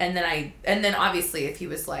 And then obviously if he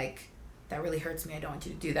was like, that really hurts me, I don't want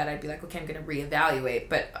you to do that, I'd be like, okay, I'm gonna reevaluate.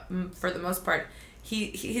 But for the most part,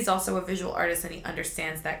 he's also a visual artist and he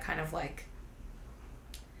understands that kind of like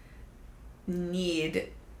need,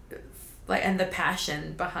 like, and the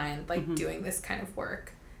passion behind like doing this kind of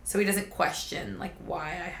work. So he doesn't question like why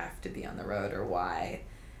I have to be on the road or why.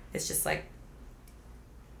 It's just like,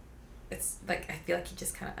 it's like I feel like he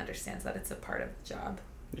just kind of understands that it's a part of the job.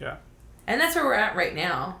 Yeah. And that's where we're at right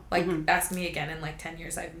now. Like, ask me again in like 10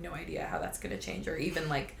 years. I have no idea how that's going to change, or even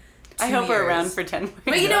like 2 I hope we're years. around for 10 more.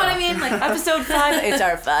 But you know what I mean? Like Episode 5, it's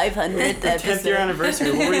our 500th 10th episode. year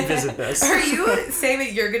anniversary. We'll revisit this. Are you saying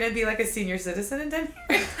that you're going to be like a senior citizen in 10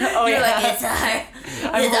 years? Oh, You're yeah. like, it's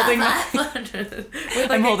our I'm holding my 500. With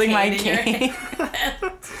like I'm a holding my cane in your cane.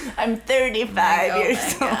 hand. I'm 35 Oh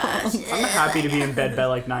years my old. gosh. I'm happy to be in bed by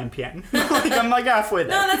like 9 p.m. Like I'm like halfway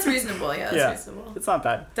there. No, that's reasonable. Yeah, that's reasonable. It's not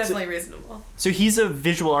bad. Definitely reasonable. So he's a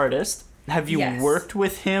visual artist. Have you Yes. worked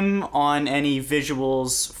with him on any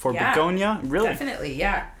visuals for Yeah. Begonia? Really? Definitely,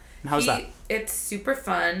 yeah. How's that? It's super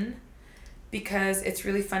fun because it's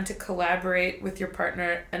really fun to collaborate with your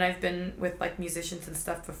partner. And I've been with like musicians and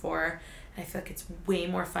stuff before. And I feel like it's way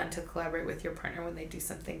more fun to collaborate with your partner when they do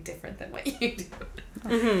something different than what you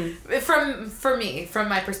do. From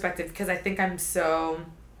my perspective, because I think I'm so,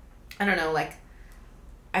 I don't know, like,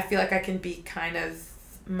 I feel like I can be kind of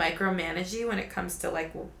micromanagey when it comes to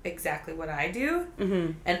like exactly what I do.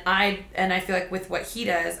 And I feel like with what he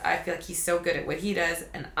does, I feel like he's so good at what he does,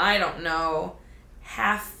 and I don't know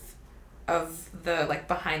half of the like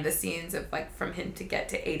behind the scenes of like from him to get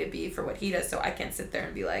to A to B for what he does, so I can't sit there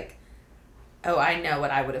and be like, oh, I know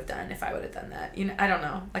what I would have done if I would have done that. You know, I don't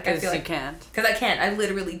know. Like I feel like you can't. because I can't. I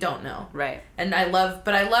literally don't know. Right. And I love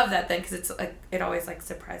that thing because it's like it always like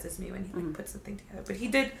surprises me when he like puts something together. But he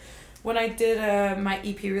did, when I did my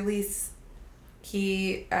EP release,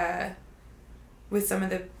 he with some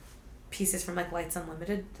of the pieces from like Lights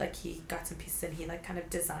Unlimited, like he got some pieces and he like kind of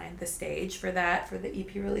designed the stage for that for the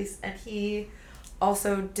EP release, and he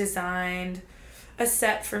also designed a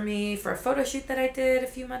set for me for a photo shoot that I did a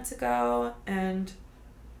few months ago. And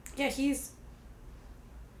yeah, he's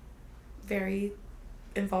very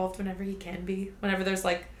involved whenever he can be, whenever there's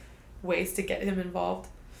like ways to get him involved.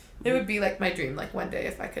 It would be like my dream, like one day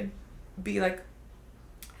if I could be like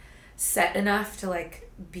set enough to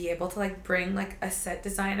like be able to like bring like a set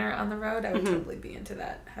designer on the road. I would totally be into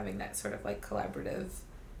that, having that sort of like collaborative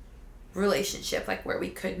relationship, like where we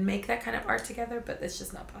could make that kind of art together, but it's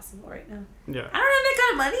just not possible right now. Yeah. I don't have that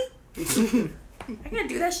kind of money. I can't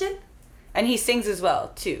do that shit. And he sings as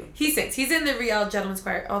well, too. He sings. He's in the Real Gentleman's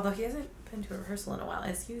Choir, although he hasn't been to a rehearsal in a while.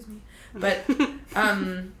 Excuse me. But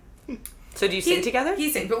So do you sing together? He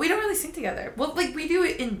sings, but we don't really sing together. Well, like we do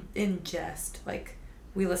it in jest. Like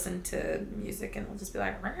we listen to music and we'll just be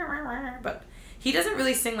like, "Rah, rah, rah," but he doesn't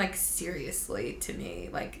really sing like seriously to me.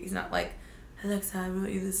 Like he's not like, Alexa, I wrote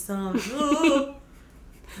you this song.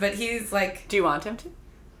 But he's like, Do you want him to?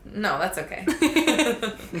 no, that's okay.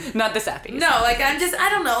 Not the sappy. No, like I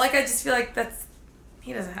don't know. Like I just feel like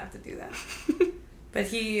he doesn't have to do that. But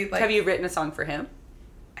he like. Have you written a song for him?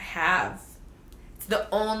 I have. It's the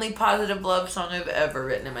only positive love song I've ever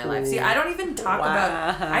written in my life. See, I don't even talk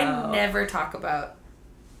about. I never talk about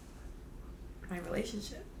my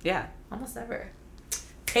relationship. Yeah. Almost never.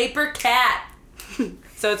 Paper Cat.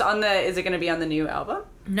 So it's on the. Is it going to be on the new album?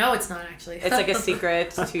 No, it's not actually. It's like a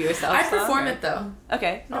secret to yourself. I song, perform or? it though.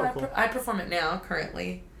 Okay. No, cool. I perform it now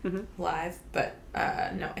currently Mhm. live, but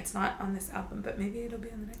no, it's not on this album. But maybe it'll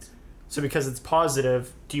be on the next one. So because it's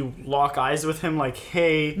positive, do you lock eyes with him like,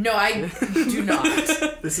 hey... No, I do not.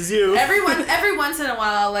 This is you. Every once in a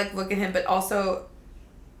while I'll like look at him, but also,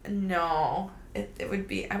 no. It would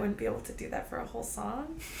be, I wouldn't be able to do that for a whole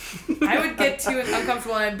song. I would get too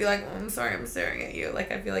uncomfortable and I'd be like, I'm sorry, I'm staring at you.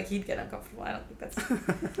 Like, I feel like he'd get uncomfortable. I don't think that's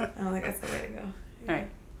the way to go. All right.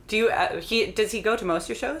 Does he go to most of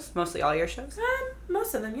your shows? Mostly all your shows?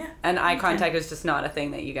 Most of them, yeah. And eye contact is just not a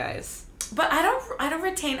thing that you guys... But I don't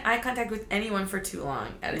retain eye contact with anyone for too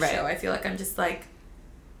long at a show. I feel like I'm just like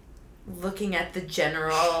looking at the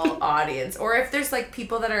general audience. Or if there's like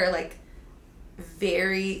people that are like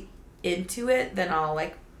very into it, then I'll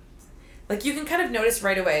like you can kind of notice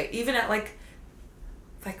right away, even at like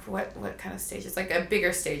what kind of stages, like a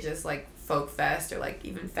bigger stages like Folk Fest or like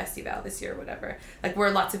even Festival this year or whatever, like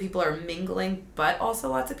where lots of people are mingling but also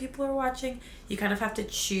lots of people are watching. You kind of have to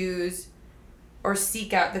choose or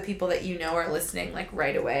seek out the people that you know are listening like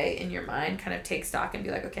right away in your mind, kind of take stock and be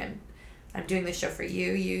like, okay, I'm doing this show for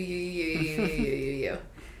you,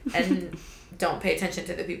 and don't pay attention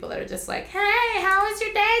to the people that are just like, hey, how was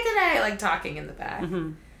your day today? Like talking in the back.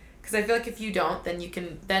 Because I feel like if you don't,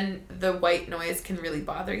 then the white noise can really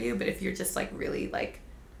bother you. But if you're just like really like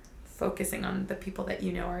focusing on the people that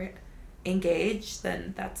you know are engaged,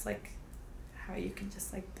 then that's like how you can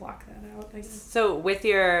just like block that out, I guess. So with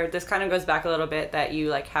this kind of goes back a little bit that you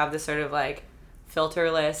like have this sort of like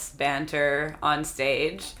filterless banter on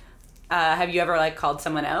stage. Have you ever like called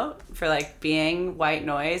someone out for like being white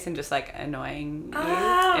noise and just like annoying you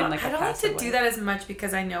in like a I don't like to do that as much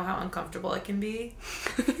because I know how uncomfortable it can be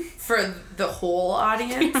for the whole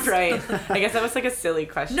audience. Right. I guess that was like a silly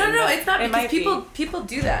question. No, it's not, because people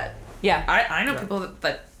do that. Yeah. I know people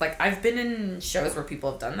that like I've been in shows where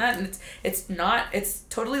people have done that, and it's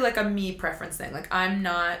totally like a me preference thing. Like I'm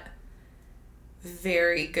not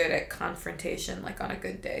very good at confrontation like on a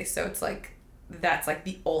good day. So it's like that's like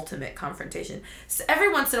the ultimate confrontation. So every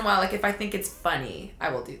once in a while, like if I think it's funny, I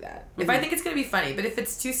will do that. If I think it's going to be funny, but if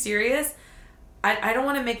it's too serious, I don't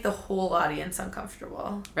want to make the whole audience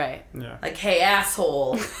uncomfortable. Right. Yeah. Like, hey,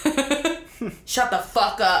 asshole, shut the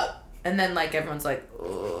fuck up. And then, like, everyone's like,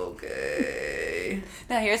 okay.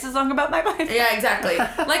 Now here's a song about my boyfriend. Yeah, exactly.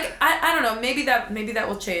 Like, I don't know. Maybe that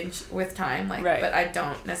will change with time. Like, right. But I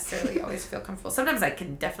don't necessarily always feel comfortable. Sometimes I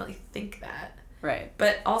can definitely think that. Right.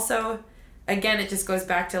 But also, again, it just goes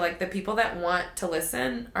back to, like, the people that want to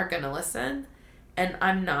listen are going to listen. And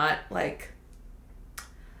I'm not like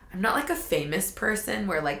a famous person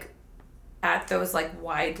where, like, at those, like,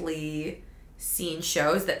 widely seen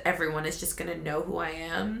shows that everyone is just gonna know who I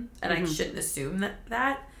am, and I shouldn't assume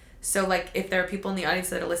that. So like if there are people in the audience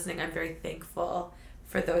that are listening, I'm very thankful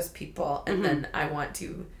for those people, and then I want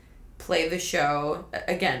to play the show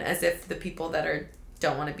again as if the people that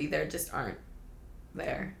don't want to be there just aren't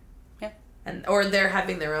there. Yeah. Or they're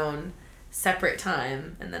having their own separate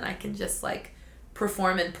time, and then I can just like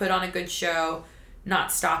perform and put on a good show,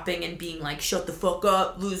 not stopping and being like, shut the fuck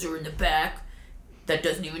up, loser in the back that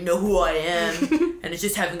doesn't even know who I am and is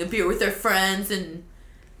just having a beer with their friends and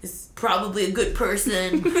is probably a good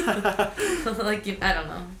person. Like, I don't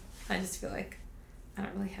know. I just feel like I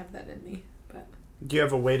don't really have that in me. But do you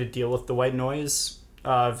have a way to deal with the white noise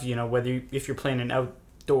of, you know, if you're playing an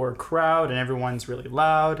outdoor crowd and everyone's really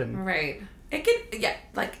loud and right. It can, yeah,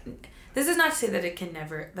 like, this is not to say that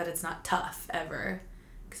that it's not tough ever,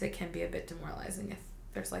 because it can be a bit demoralizing if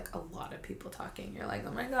there's like a lot of people talking. You're like,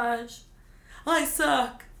 oh my gosh, I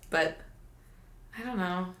suck. But I don't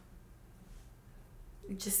know.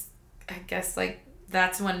 Just, I guess, like,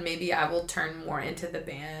 that's when maybe I will turn more into the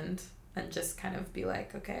band and just kind of be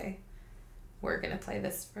like, okay, we're going to play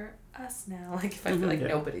this for us now. Like, if I feel like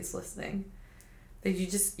nobody's listening. That you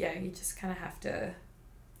just kind of have to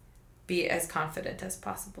be as confident as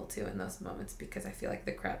possible, too, in those moments, because I feel like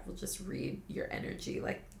the crowd will just read your energy.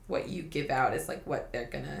 Like, what you give out is, like, what they're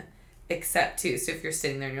going to accept, too. So if you're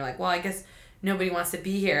sitting there and you're like, well, I guess nobody wants to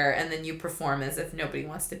be here, and then you perform as if nobody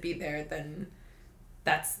wants to be there, then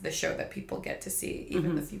that's the show that people get to see,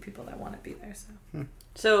 even the few people that want to be there.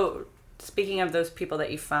 So speaking of those people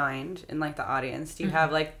that you find in like the audience, do you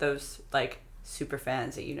have like those like super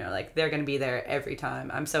fans that you know, like they're going to be there every time?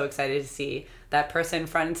 I'm so excited to see that person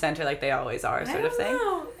front and center like they always are, sort of thing.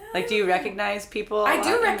 Like, do you recognize people? I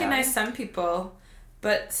do recognize some people,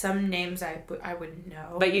 but some names I wouldn't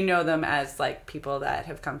know. But you know them as, like, people that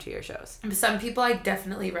have come to your shows. Some people I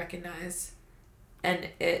definitely recognize, and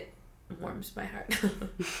it warms my heart.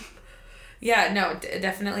 Yeah, no,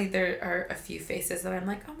 definitely there are a few faces that I'm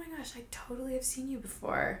like, oh my gosh, I totally have seen you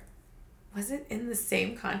before. Was it in the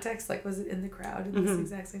same context? Like, was it in the crowd in this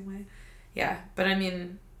exact same way? Yeah, but I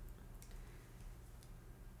mean,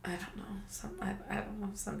 I don't know. I don't know.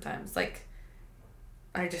 Sometimes, like,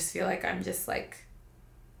 I just feel like I'm just, like,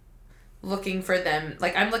 looking for them.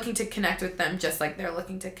 Like, I'm looking to connect with them just like they're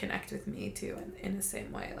looking to connect with me, too, in the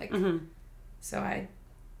same way. Like, so I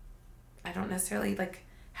don't necessarily, like,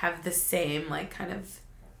 have the same, like, kind of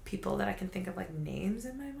people that I can think of, like, names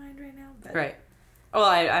in my mind right now. But right. Well,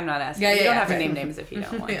 I'm not asking. You don't have to name names if you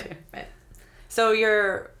don't want to. Right. So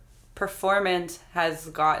your performance has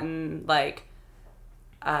gotten, like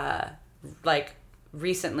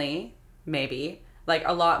recently, maybe, like,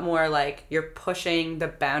 a lot more, like, you're pushing the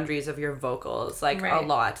boundaries of your vocals, like, a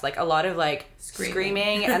lot. Like, a lot of, like,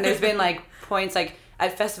 screaming. And there's been, like, points, like,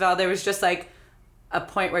 at Festival, there was just, like, a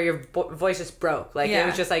point where your voice just broke. Like, it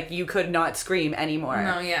was just, like, you could not scream anymore.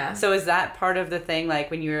 No, yeah. So is that part of the thing, like,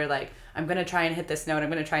 when you were, like, I'm going to try and hit this note,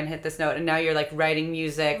 and now you're, like, writing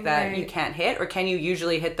music that you can't hit? Or can you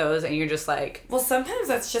usually hit those and you're just, like... Well, sometimes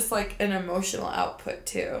that's just, like, an emotional output,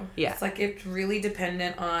 too. Yeah. It's, like, it's really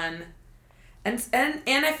dependent on... And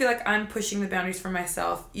I feel like I'm pushing the boundaries for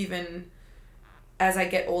myself even as I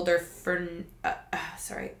get older of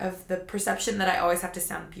the perception that I always have to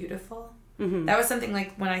sound beautiful. Mm-hmm. That was something,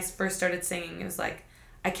 like, when I first started singing, it was like,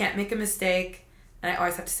 I can't make a mistake, and I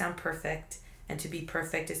always have to sound perfect, and to be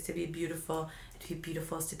perfect is to be beautiful, and to be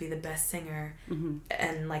beautiful is to be the best singer,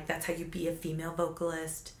 and, like, that's how you be a female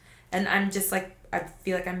vocalist. And I'm just, like, I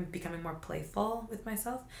feel like I'm becoming more playful with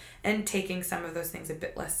myself and taking some of those things a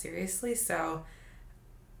bit less seriously. So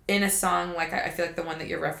in a song, like, I feel like the one that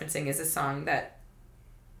you're referencing is a song that,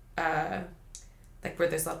 like, where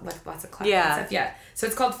there's, like, lots of clapping and stuff. Yeah. So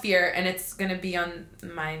it's called Fear, and it's going to be on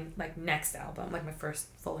my, like, next album, like, my first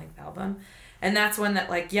full-length album. And that's one that,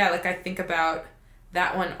 like, like, I think about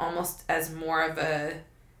that one almost as more of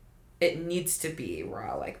it needs to be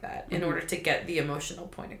raw like that in order to get the emotional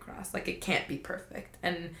point across. Like, it can't be perfect.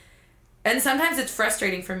 And sometimes it's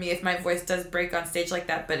frustrating for me if my voice does break on stage like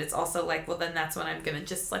that, but it's also like, well, then that's when I'm going to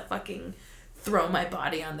just, like, fucking throw my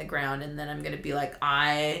body on the ground, and then I'm going to be like,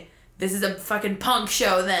 this is a fucking punk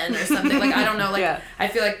show then, or something. Like, I don't know. Like, I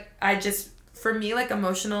feel like for me, like,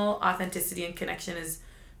 emotional authenticity and connection is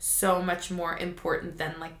so much more important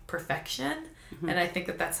than, like, perfection. And I think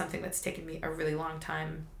that that's something that's taken me a really long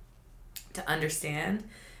time to understand.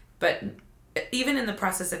 But even in the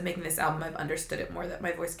process of making this album, I've understood it more, that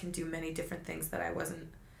my voice can do many different things that I wasn't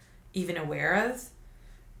even aware of.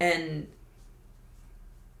 And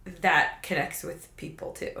that connects with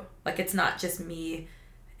people too. Like, it's not just me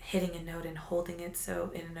hitting a note and holding it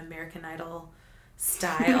so in an American Idol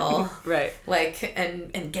style. Right. Like,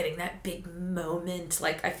 and getting that big moment.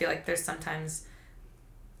 Like, I feel like there's sometimes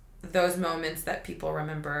those moments that people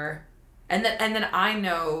remember. And then I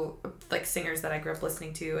know, like, singers that I grew up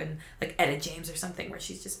listening to, and, like, Etta James or something, where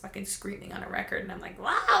she's just fucking screaming on a record, and I'm like,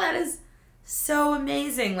 wow, that is so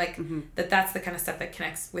amazing. Like, that's the kind of stuff that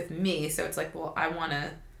connects with me. So it's like, well, I want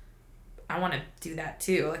to do that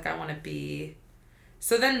too. Like, I want to be...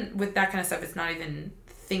 So then with that kind of stuff, it's not even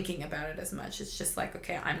thinking about it as much. It's just like,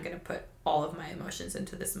 okay, I'm going to put all of my emotions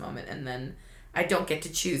into this moment, and then I don't get to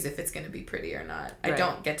choose if it's going to be pretty or not. Right. I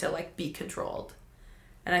don't get to, like, be controlled.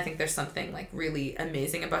 And I think there's something, like, really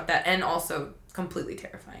amazing about that, and also completely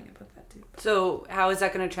terrifying about that too. So how is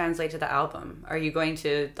that going to translate to the album? Are you going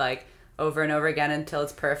to, like, over and over again until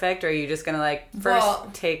it's perfect, or are you just going to, like,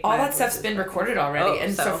 take... all that stuff's been recorded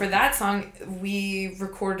already. So for that song, we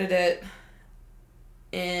recorded it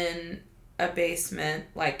in a basement,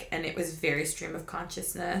 like, and it was very stream of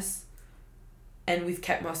consciousness, and we've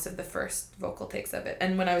kept most of the first vocal takes of it.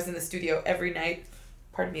 And when I was in the studio every night,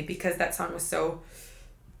 because that song was so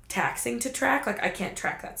taxing to track, like, I can't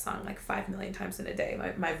track that song, like, 5 million times in a day.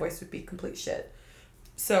 My voice would be complete shit.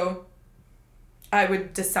 So I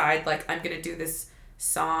would decide, like, I'm gonna do this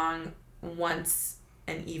song once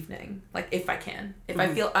an evening, like, if I can. If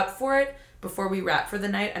I feel up for it, before we wrap for the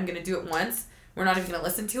night, I'm gonna do it once. We're not even gonna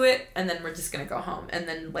listen to it, and then we're just gonna go home and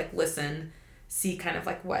then, like, listen, see kind of,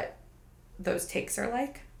 like, what those takes are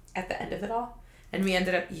like at the end of it all. And we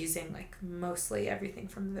ended up using, like, mostly everything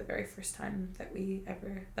from the very first time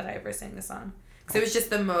that I ever sang the song. Because it was just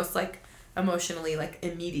the most, like, emotionally, like,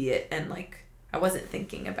 immediate, and, like, I wasn't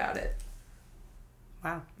thinking about it.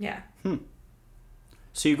 Wow. Yeah.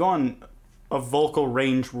 So you go on a vocal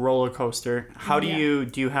range roller coaster. How do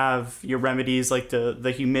you have your remedies, like the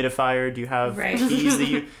humidifier? Do you have keys that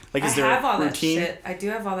you, like, is there a routine? I have all that shit. I do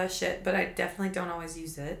have all that shit, but I definitely don't always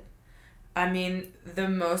use it. I mean, the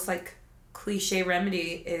most, like, cliche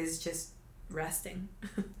remedy is just resting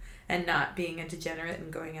and not being a degenerate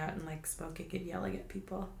and going out and, like, smoking and yelling at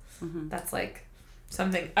people. That's, like,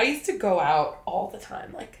 something I used to go out all the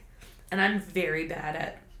time, like, and I'm very bad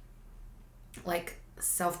at, like,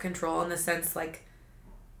 self-control in the sense, like,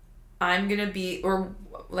 I'm gonna be, or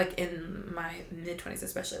like in my mid-20s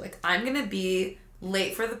especially, like, I'm gonna be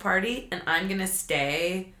late for the party and I'm gonna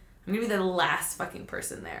be the last fucking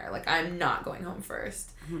person there. Like, I'm not going home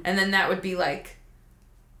first. Mm-hmm. And then that would be like,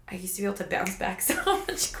 I used to be able to bounce back so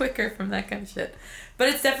much quicker from that kind of shit. But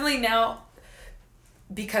it's definitely now,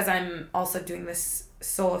 because I'm also doing this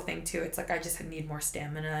solo thing too, it's like I just need more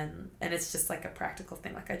stamina, and it's just like a practical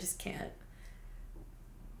thing. Like, I just can't,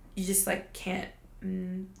 you just like can't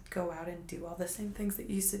go out and do all the same things that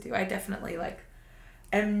you used to do. I definitely like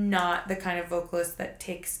am not the kind of vocalist that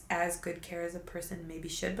takes as good care as a person maybe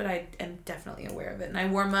should, but I am definitely aware of it. And I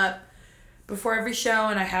warm up before every show,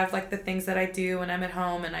 and I have like the things that I do when I'm at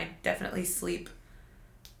home, and I definitely sleep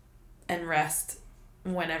and rest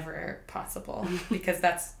whenever possible, because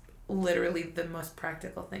that's literally the most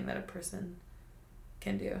practical thing that a person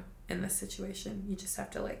can do in this situation. You just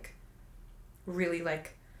have to like really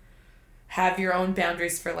like have your own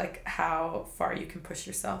boundaries for like how far you can push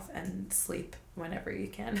yourself, and sleep whenever you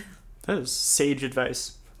can. That is sage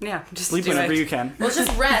advice. Yeah, just sleep whenever you can. Well,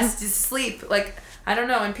 just rest, just sleep. Like, I don't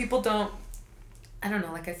know, and people don't, I don't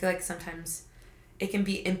know, like, I feel like sometimes it can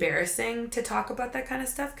be embarrassing to talk about that kind of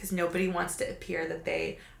stuff, because nobody wants to appear that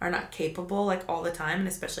they are not capable, like, all the time, and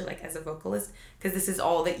especially, like, as a vocalist, because this is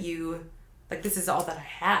all that you, like, this is all that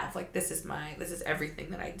I have, like, this is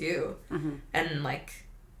everything that I do. Mm-hmm. And, like,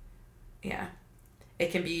 yeah,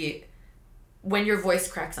 it can be, when your voice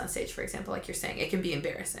cracks on stage, for example, like you're saying, it can be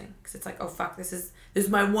embarrassing, because it's like, oh, fuck, this is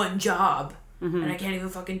my one job, mm-hmm. and I can't even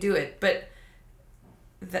fucking do it, but,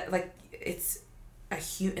 that, like, it's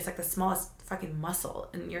like the smallest fucking muscle,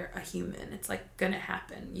 and you're a human. It's like gonna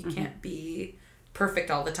happen. You mm-hmm. can't be perfect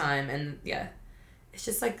all the time, and yeah, it's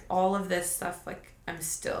just like all of this stuff, like, I'm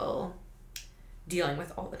still dealing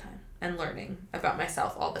with all the time and learning about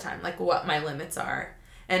myself all the time, like what my limits are,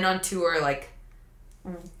 and on tour, like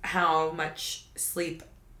how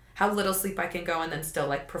little sleep I can go and then still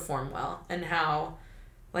like perform well, and how,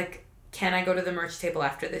 like, can I go to the merch table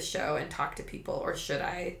after this show and talk to people, or should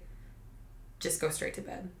I just go straight to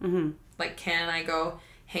bed? Mm-hmm. Like, can I go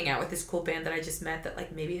hang out with this cool band that I just met that,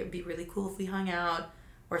 like, maybe it would be really cool if we hung out,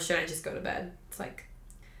 or should I just go to bed? It's like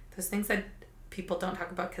those things that people don't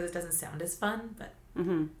talk about because it doesn't sound as fun, but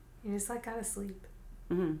mm-hmm. you just, like, gotta sleep.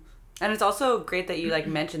 Mm-hmm. And it's also great that you, like,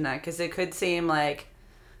 mentioned that, because it could seem like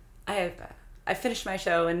I finished my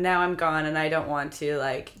show and now I'm gone and I don't want to,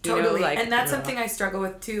 like, you totally. know, like, and that's something I struggle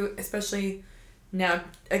with too, especially now,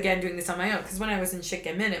 again, doing this on my own, because when I was in Shit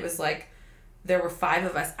Get Min, it was like there were 5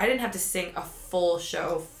 of us. I didn't have to sing a full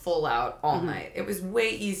show full out all mm-hmm. night. It was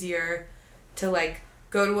way easier to, like,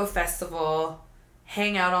 go to a festival,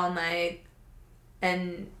 hang out all night,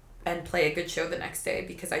 and play a good show the next day,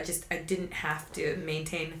 because I didn't have to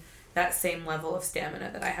maintain that same level of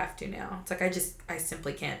stamina that I have to now. It's like I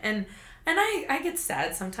simply can't. And I get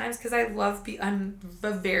sad sometimes, because I'm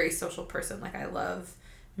a very social person. Like, I love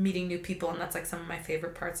meeting new people, and that's, like, some of my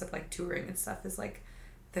favorite parts of, like, touring and stuff is, like,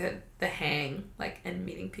 the hang, like, and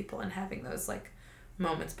meeting people and having those, like,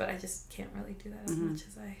 moments, but I just can't really do that as mm-hmm. much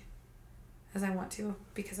as I want to,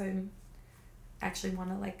 because I actually want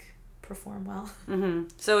to, like, perform well. Mm-hmm.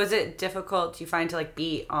 So is it difficult, do you find, to, like,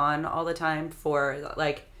 be on all the time for,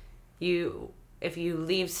 like, if you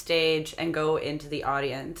leave stage and go into the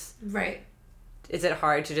audience, right? Is it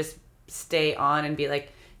hard to just stay on and be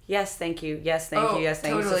like, yes, thank you, yes, thank you, yes,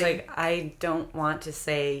 thank you? So it's like, I don't want to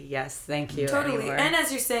say yes, thank you anymore. And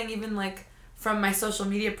as you're saying, even, like, from my social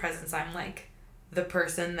media presence, I'm, like, the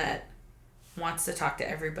person that wants to talk to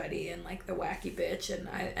everybody and, like, the wacky bitch, and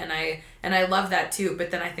I love that too. But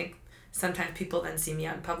then I think sometimes people then see me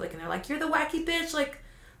out in public and they're like, you're the wacky bitch, like,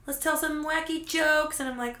 let's tell some wacky jokes, and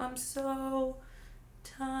I'm like, I'm so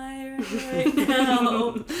tired right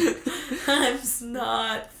now. I'm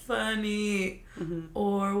not funny mm-hmm.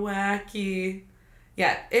 or wacky.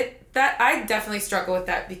 Yeah, I definitely struggle with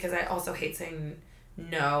that, because I also hate saying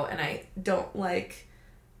no, and I don't like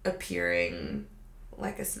appearing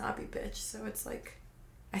like a snobby bitch. So it's like,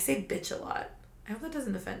 I say bitch a lot. I hope that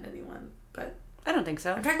doesn't offend anyone, but I don't think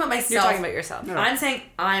so. I'm talking about myself. You're talking about yourself. No. I'm saying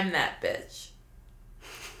I'm that bitch.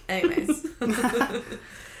 Anyways.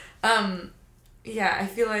 Yeah, I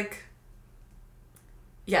feel like,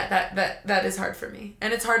 yeah, that is hard for me.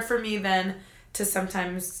 And it's hard for me then to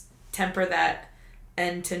sometimes temper that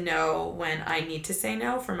and to know when I need to say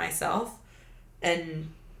no for myself. And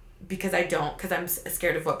because I'm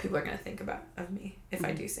scared of what people are going to think of me if mm-hmm.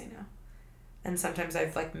 I do say no. And sometimes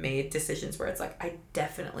I've, like, made decisions where it's like, I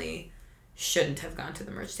definitely shouldn't have gone to the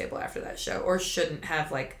merch table after that show, or shouldn't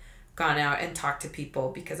have, like, gone out and talked to people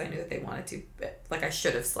because I knew that they wanted to. Like, I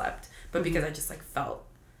should have slept. but because I just like felt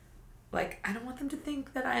like I don't want them to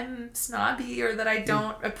think that I'm snobby or that I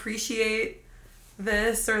don't appreciate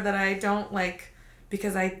this or that I don't like,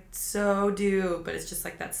 because I so do, but it's just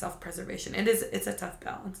like that self-preservation. It's a tough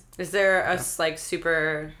balance. Is there a like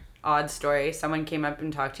super odd story? Someone came up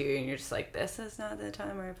and talked to you and you're just like, this is not the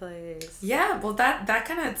time or place. Yeah, well that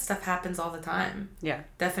kind of stuff happens all the time. Yeah.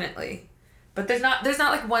 Definitely. But there's not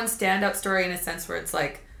like one stand-up story in a sense where it's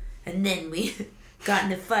like, and then we got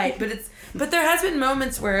in a fight. But there has been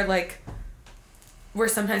moments where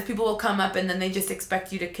sometimes people will come up and then they just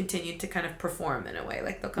expect you to continue to kind of perform in a way.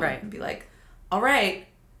 Like they'll come up and be like, all right.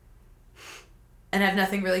 And have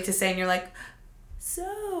nothing really to say. And you're like,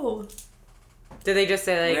 so. Do they just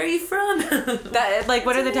say like, where are you from? That like,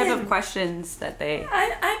 what are the type of questions that they?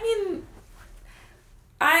 I mean,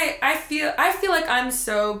 I feel like I'm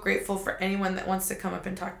so grateful for anyone that wants to come up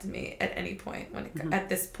and talk to me at any point at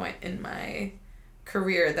this point in my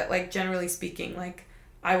career, that like generally speaking, like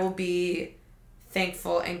I will be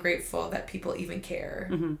thankful and grateful that people even care,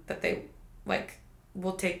 that they like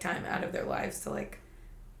will take time out of their lives to like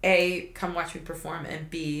A, come watch me perform, and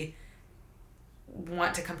B,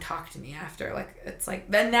 want to come talk to me after. Like it's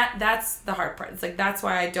like then that's the hard part. It's like that's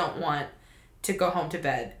why I don't want to go home to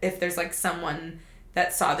bed. If there's like someone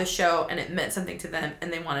that saw the show and it meant something to them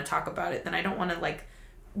and they want to talk about it, then I don't want to like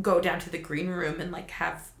go down to the green room and like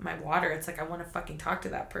have my water. It's like I want to fucking talk to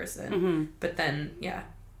that person. But then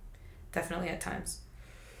definitely at times.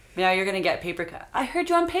 Yeah, you're gonna get Paper Cut. I heard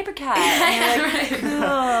you on Paper Cut. And you're like, right. Cool.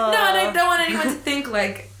 No, and I don't want anyone to think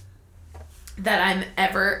like that I'm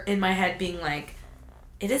ever in my head being like,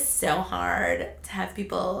 it is so hard to have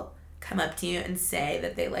people come up to you and say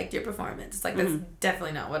that they liked your performance. It's like that's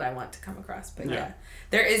definitely not what I want to come across. But yeah,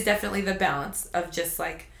 there is definitely the balance of just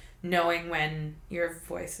like knowing when your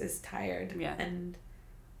voice is tired and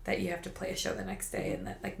that you have to play a show the next day and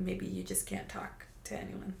that like maybe you just can't talk to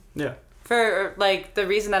anyone. Yeah. For like the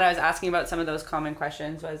reason that I was asking about some of those common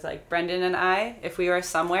questions was like Brendan and I, if we were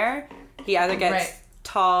somewhere, he either gets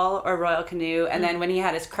tall or Royal Canoe, and then when he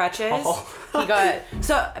had his crutches, he got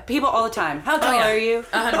so people all the time. How tall are you?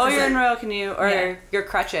 100%. Oh, you're in Royal Canoe or your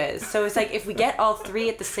crutches. So it's like if we get all three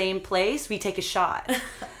at the same place, we take a shot.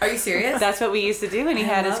 Are you serious? That's what we used to do when he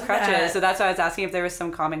had his crutches. That. So that's why I was asking if there was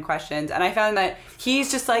some common questions, and I found that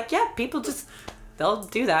he's just like, yeah, people just they'll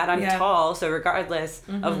do that. I'm tall, so regardless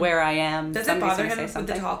of where I am, does it bother him with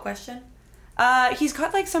the tall question? He's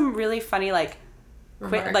got like some really funny like.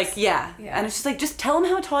 Quick, like and it's just like just tell them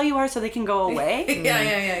how tall you are so they can go away.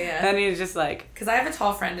 yeah. And he's just like, because I have a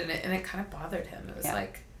tall friend and it kind of bothered him. It was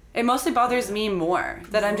like it mostly bothers me more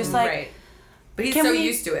that I'm just like, but he's so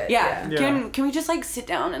used to it. Can we just like sit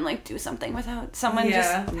down and like do something without someone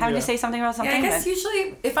just having to say something about something? I guess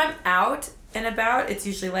usually if I'm out and about, it's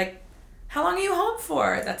usually like, how long are you home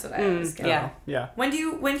for? That's what I always get. Yeah. When do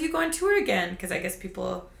you go on tour again? Because I guess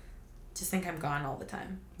people just think I'm gone all the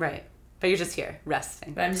time. Right. But you're just here,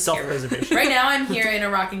 resting. But I'm just self-preservation. Here. Right now I'm here in a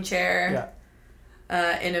rocking chair.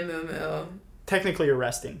 In a moo-moo. Technically you're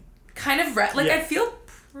resting. Kind of I feel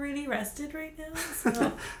pretty rested right now.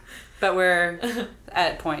 So. But we're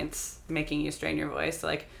at points making you strain your voice,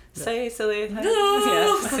 like say silly things.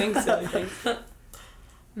 No! Sing silly things.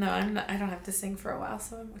 No, I'm not. I don't have to sing for a while,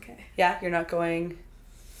 so I'm okay. Yeah, you're not going.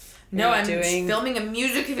 No, I'm filming a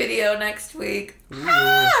music video next week.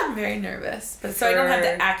 I'm very nervous, but so I don't have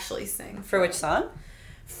to actually sing. For which song?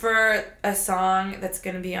 For a song that's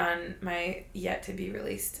going to be on my yet to be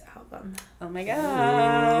released album. Oh my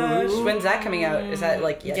gosh! When's that coming out? Is that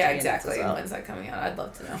like yet to be exactly? Well? When's that coming out? I'd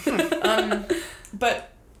love to know. But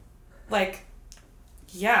like,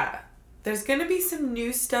 there's going to be some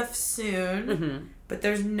new stuff soon, but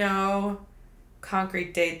there's no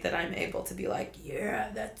concrete date that I'm able to be like,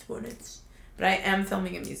 that's when it's. But I am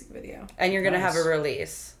filming a music video, and you're gonna have a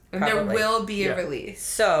release. And there will be a release.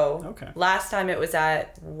 So last time it was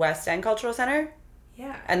at West End Cultural Center.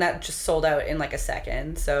 Yeah. And that just sold out in like a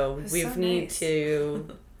second. So we need to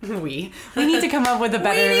we need to come up with a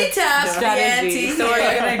better strategy. So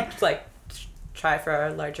we're gonna like try for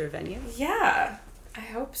a larger venue. Yeah. I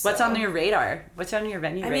hope so. What's on your radar? What's on your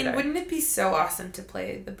venue radar? I mean, wouldn't it be so awesome to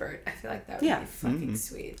play the Bird? I feel like that would be fucking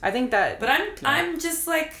sweet. I think that... But I'm just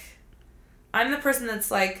like... I'm the person that's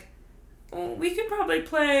like, we could probably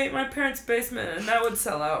play my parents' basement and that would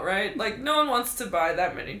sell out, right? Like, no one wants to buy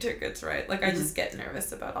that many tickets, right? Like, I just get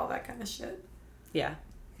nervous about all that kind of shit. Yeah.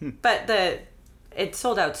 But it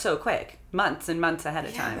sold out so quick. Months and months ahead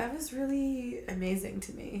of time. Yeah, that was really amazing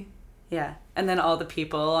to me. Yeah. And then all the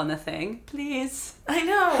people on the thing, please. I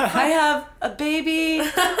know. I have a baby, a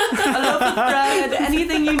loaf of bread,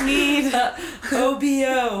 anything you need.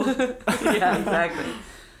 OBO. Yeah, exactly.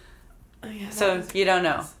 Oh, yeah, so you don't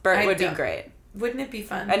know. Bert would be great. Wouldn't it be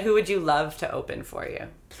fun? And who would you love to open for you?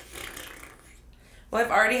 Well,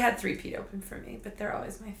 I've already had 3Pete open for me, but they're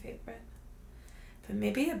always my favorite. But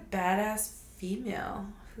maybe a badass female.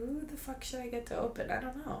 Who the fuck should I get to open? I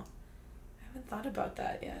don't know. I haven't thought about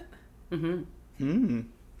that yet.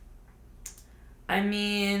 I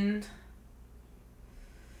mean,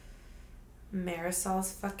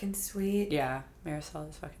 Marisol's fucking sweet. Yeah, Marisol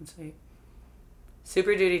is fucking sweet.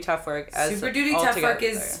 Super Duty Tough Work. Super Duty Tough Work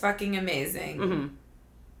is fucking amazing.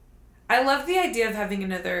 I love the idea of having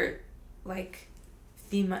another, like,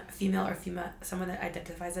 female, someone that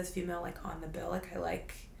identifies as female, like, on the bill. Like, I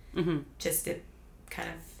like just it kind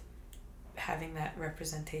of having that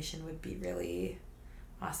representation would be really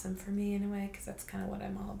awesome for me in a way, because that's kind of what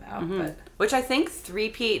I'm all about. But which I think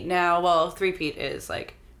 3Pete now, well, 3Pete is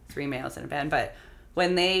like 3 males in a band, but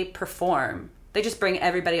when they perform, they just bring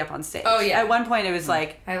everybody up on stage. Oh yeah. At one point it was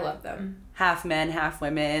like, I love them. Half men, half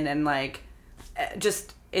women, and like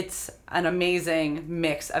just it's an amazing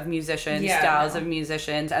mix of musicians, styles of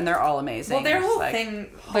musicians, and they're all amazing. Well, their whole thing,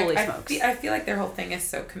 holy smokes. I feel like their whole thing is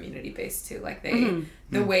so community based too. Like they,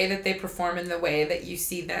 the way that they perform and the way that you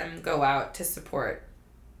see them go out to support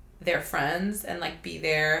their friends and like be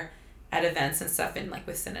there at events and stuff, and like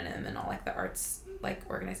with Synonym and all like the arts like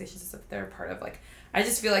organizations and stuff they're a part of. Like I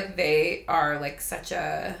just feel like they are like such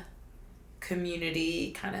a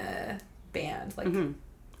community kind of band. Like.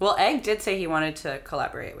 Well, Egg did say he wanted to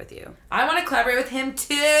collaborate with you. I want to collaborate with him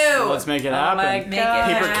too. Let's make it happen. My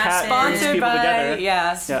God. Paper Cat sponsored by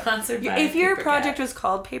together. Sponsored by If your project was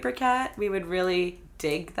called Paper Cat, we would really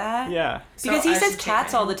dig that. Yeah. Because he says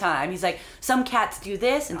cats all the time. He's like, some cats do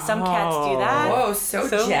this and some cats do that. Whoa, so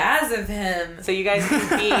jazz of him. So you guys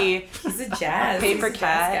can be he's a jazz Paper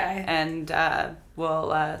Cat, guy. And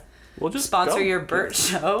we'll just sponsor your Bert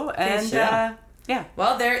show. And yeah.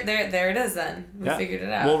 Well, there it is then. We figured it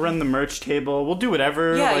out. We'll run the merch table. We'll do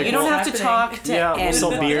whatever. Yeah, like, you don't have to talk to anyone. We'll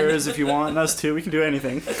sell beers if you want us to. We can do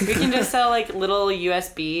anything. We can just sell like little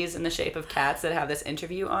USBs in the shape of cats that have this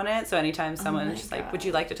interview on it. So anytime someone is just like, would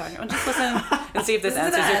you like to talk to anyone? Just listen and see if this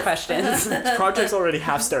answers your questions. This project's already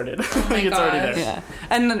half started. It's already there. Yeah.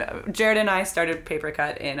 And then Jared and I started Paper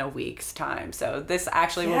Cut in a week's time. So this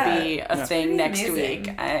actually will be a thing next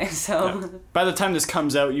week. By the time this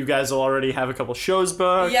comes out, you guys will already have a couple shows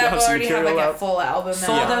booked. Yeah, we'll already have like a full album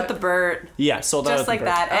sold out the Bert. Yeah, sold out just like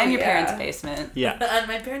that. And your parents' basement. Yeah. And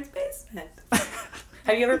my parents' basement.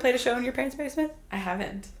 Have you ever played a show in your parents' basement? I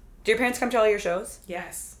haven't. Do your parents come to all your shows?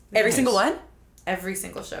 Yes. Every single one? Every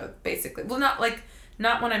single show, basically. Well, not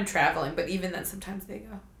when I'm traveling, but even then sometimes they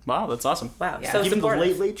go. Wow, that's awesome. Wow. Yeah. So even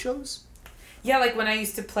supportive. the late shows? Yeah, like when I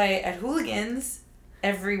used to play at Hooligans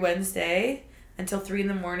every Wednesday until 3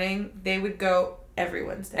 a.m, they would go every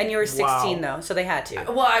Wednesday. And you were 16 though, so they had to.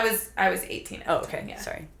 Well, I was 18 at the time, yeah.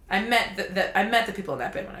 Sorry. I met the people in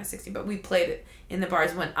that band when I was 16, but we played it in the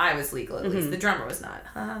bars when I was legal at least. The drummer was not.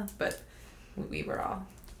 But we were all.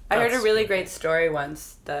 I heard a really great story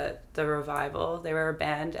once, the Revival. They were a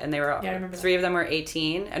band and they were 3 of them were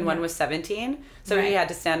 18 and one was 17. So he had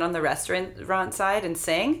to stand on the restaurant side and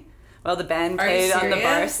sing. Well, the band played on the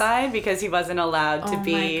bar side because he wasn't allowed to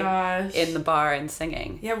be in the bar and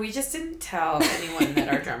singing. Yeah, we just didn't tell anyone that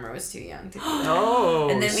our drummer was too young to do that. Oh,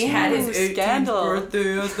 and then we had his 18th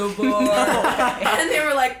birthday at the bar. And they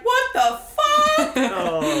were like, what the fuck?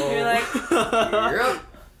 Oh. You're like, yep.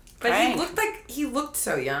 But he looked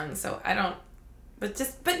so young, so I don't,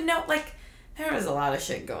 but no, like, there was a lot of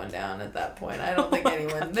shit going down at that point. I don't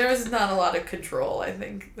think there was not a lot of control, I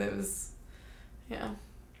think. There was,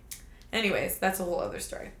 Anyways, that's a whole other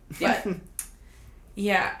story. But,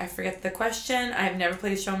 yeah, I forget the question. I've never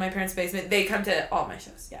played a show in my parents' basement. They come to all my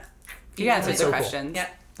shows, yeah. You answered the questions. Cool. Yeah.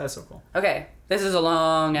 That's so cool. Okay, this is a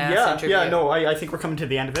long ass interview. Yeah, no, I think we're coming to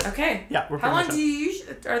the end of it. Okay. Yeah, we're How long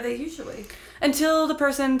are they usually? Until the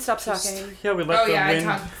person stops talking. Yeah, we let the wind. I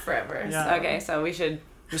talk forever. Yeah. So. Okay, so we should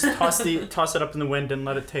just toss it up in the wind and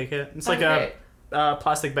let it take it. It's like a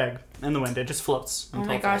plastic bag in the wind. It just floats. Oh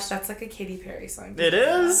my gosh, that's like a Katy Perry song. It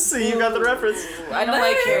is? So you got the reference. I don't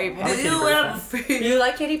like Katy Perry. You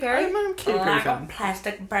like Katy Perry? I'm a Katy Perry fan. Like a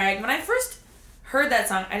plastic bag. When I first heard that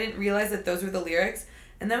song, I didn't realize that those were the lyrics.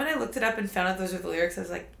 And then when I looked it up and found out those were the lyrics, I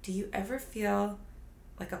was like, do you ever feel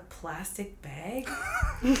like a plastic bag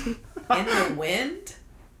in the wind?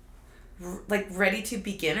 Like ready to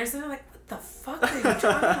begin or something? Like, what the fuck are you talking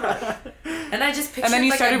about? And I just pictured and then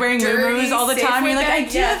you started wearing Moo all the time. You're like, I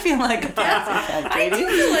do feel like a paper cat, I do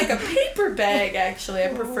feel like a paper bag, actually. I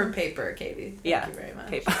prefer paper, Katie. Thank you very much.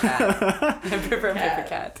 Paper cat. I prefer paper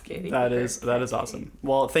cats, Katie. That is awesome.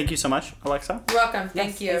 Well, thank you so much, Alexa. You're welcome.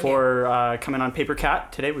 Thank you. For coming on Paper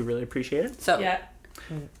Cat today. We really appreciate it. So,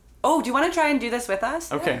 oh, do you want to try and do this with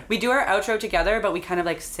us? Okay. We do our outro together, but we kind of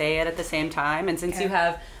like say it at the same time. And since you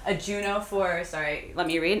have a Juno for, let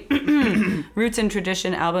me read. Roots and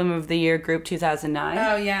Tradition Album of the Year Group 2009.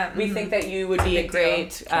 Oh, yeah. We think that you would be a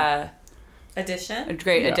great addition. A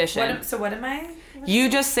great addition. What am I? You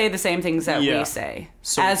just say the same things that we say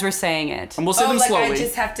as we're saying it. And we'll say them slowly. I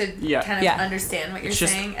just have to kind of understand what you're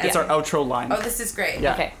saying. It's our outro line. Oh, this is great.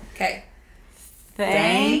 Yeah. Okay.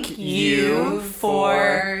 Thank you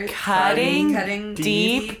for cutting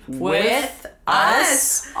deep with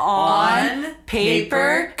us on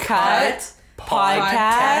Paper Cut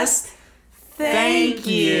Podcast. Thank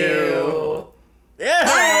you.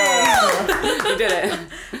 Yeah! You did it.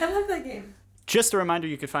 I love that game. Just a reminder,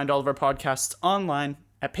 you can find all of our podcasts online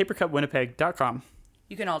at papercutwinnipeg.com.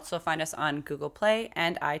 You can also find us on Google Play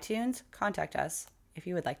and iTunes. Contact us if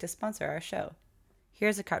you would like to sponsor our show.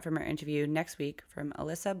 Here's a cut from our interview next week from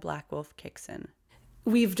Alyssa Blackwolf Kickson.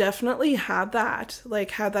 We've definitely had that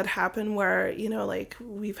happen where,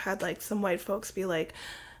 we've had some white folks be like,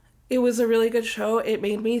 it was a really good show. It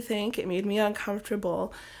made me think, it made me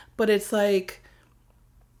uncomfortable. But it's that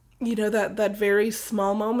very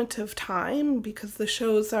small moment of time, because the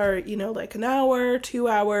shows are, an hour, 2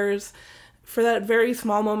 hours. For that very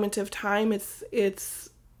small moment of time, it's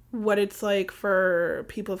what it's like for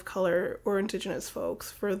people of color or Indigenous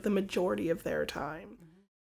folks for the majority of their time.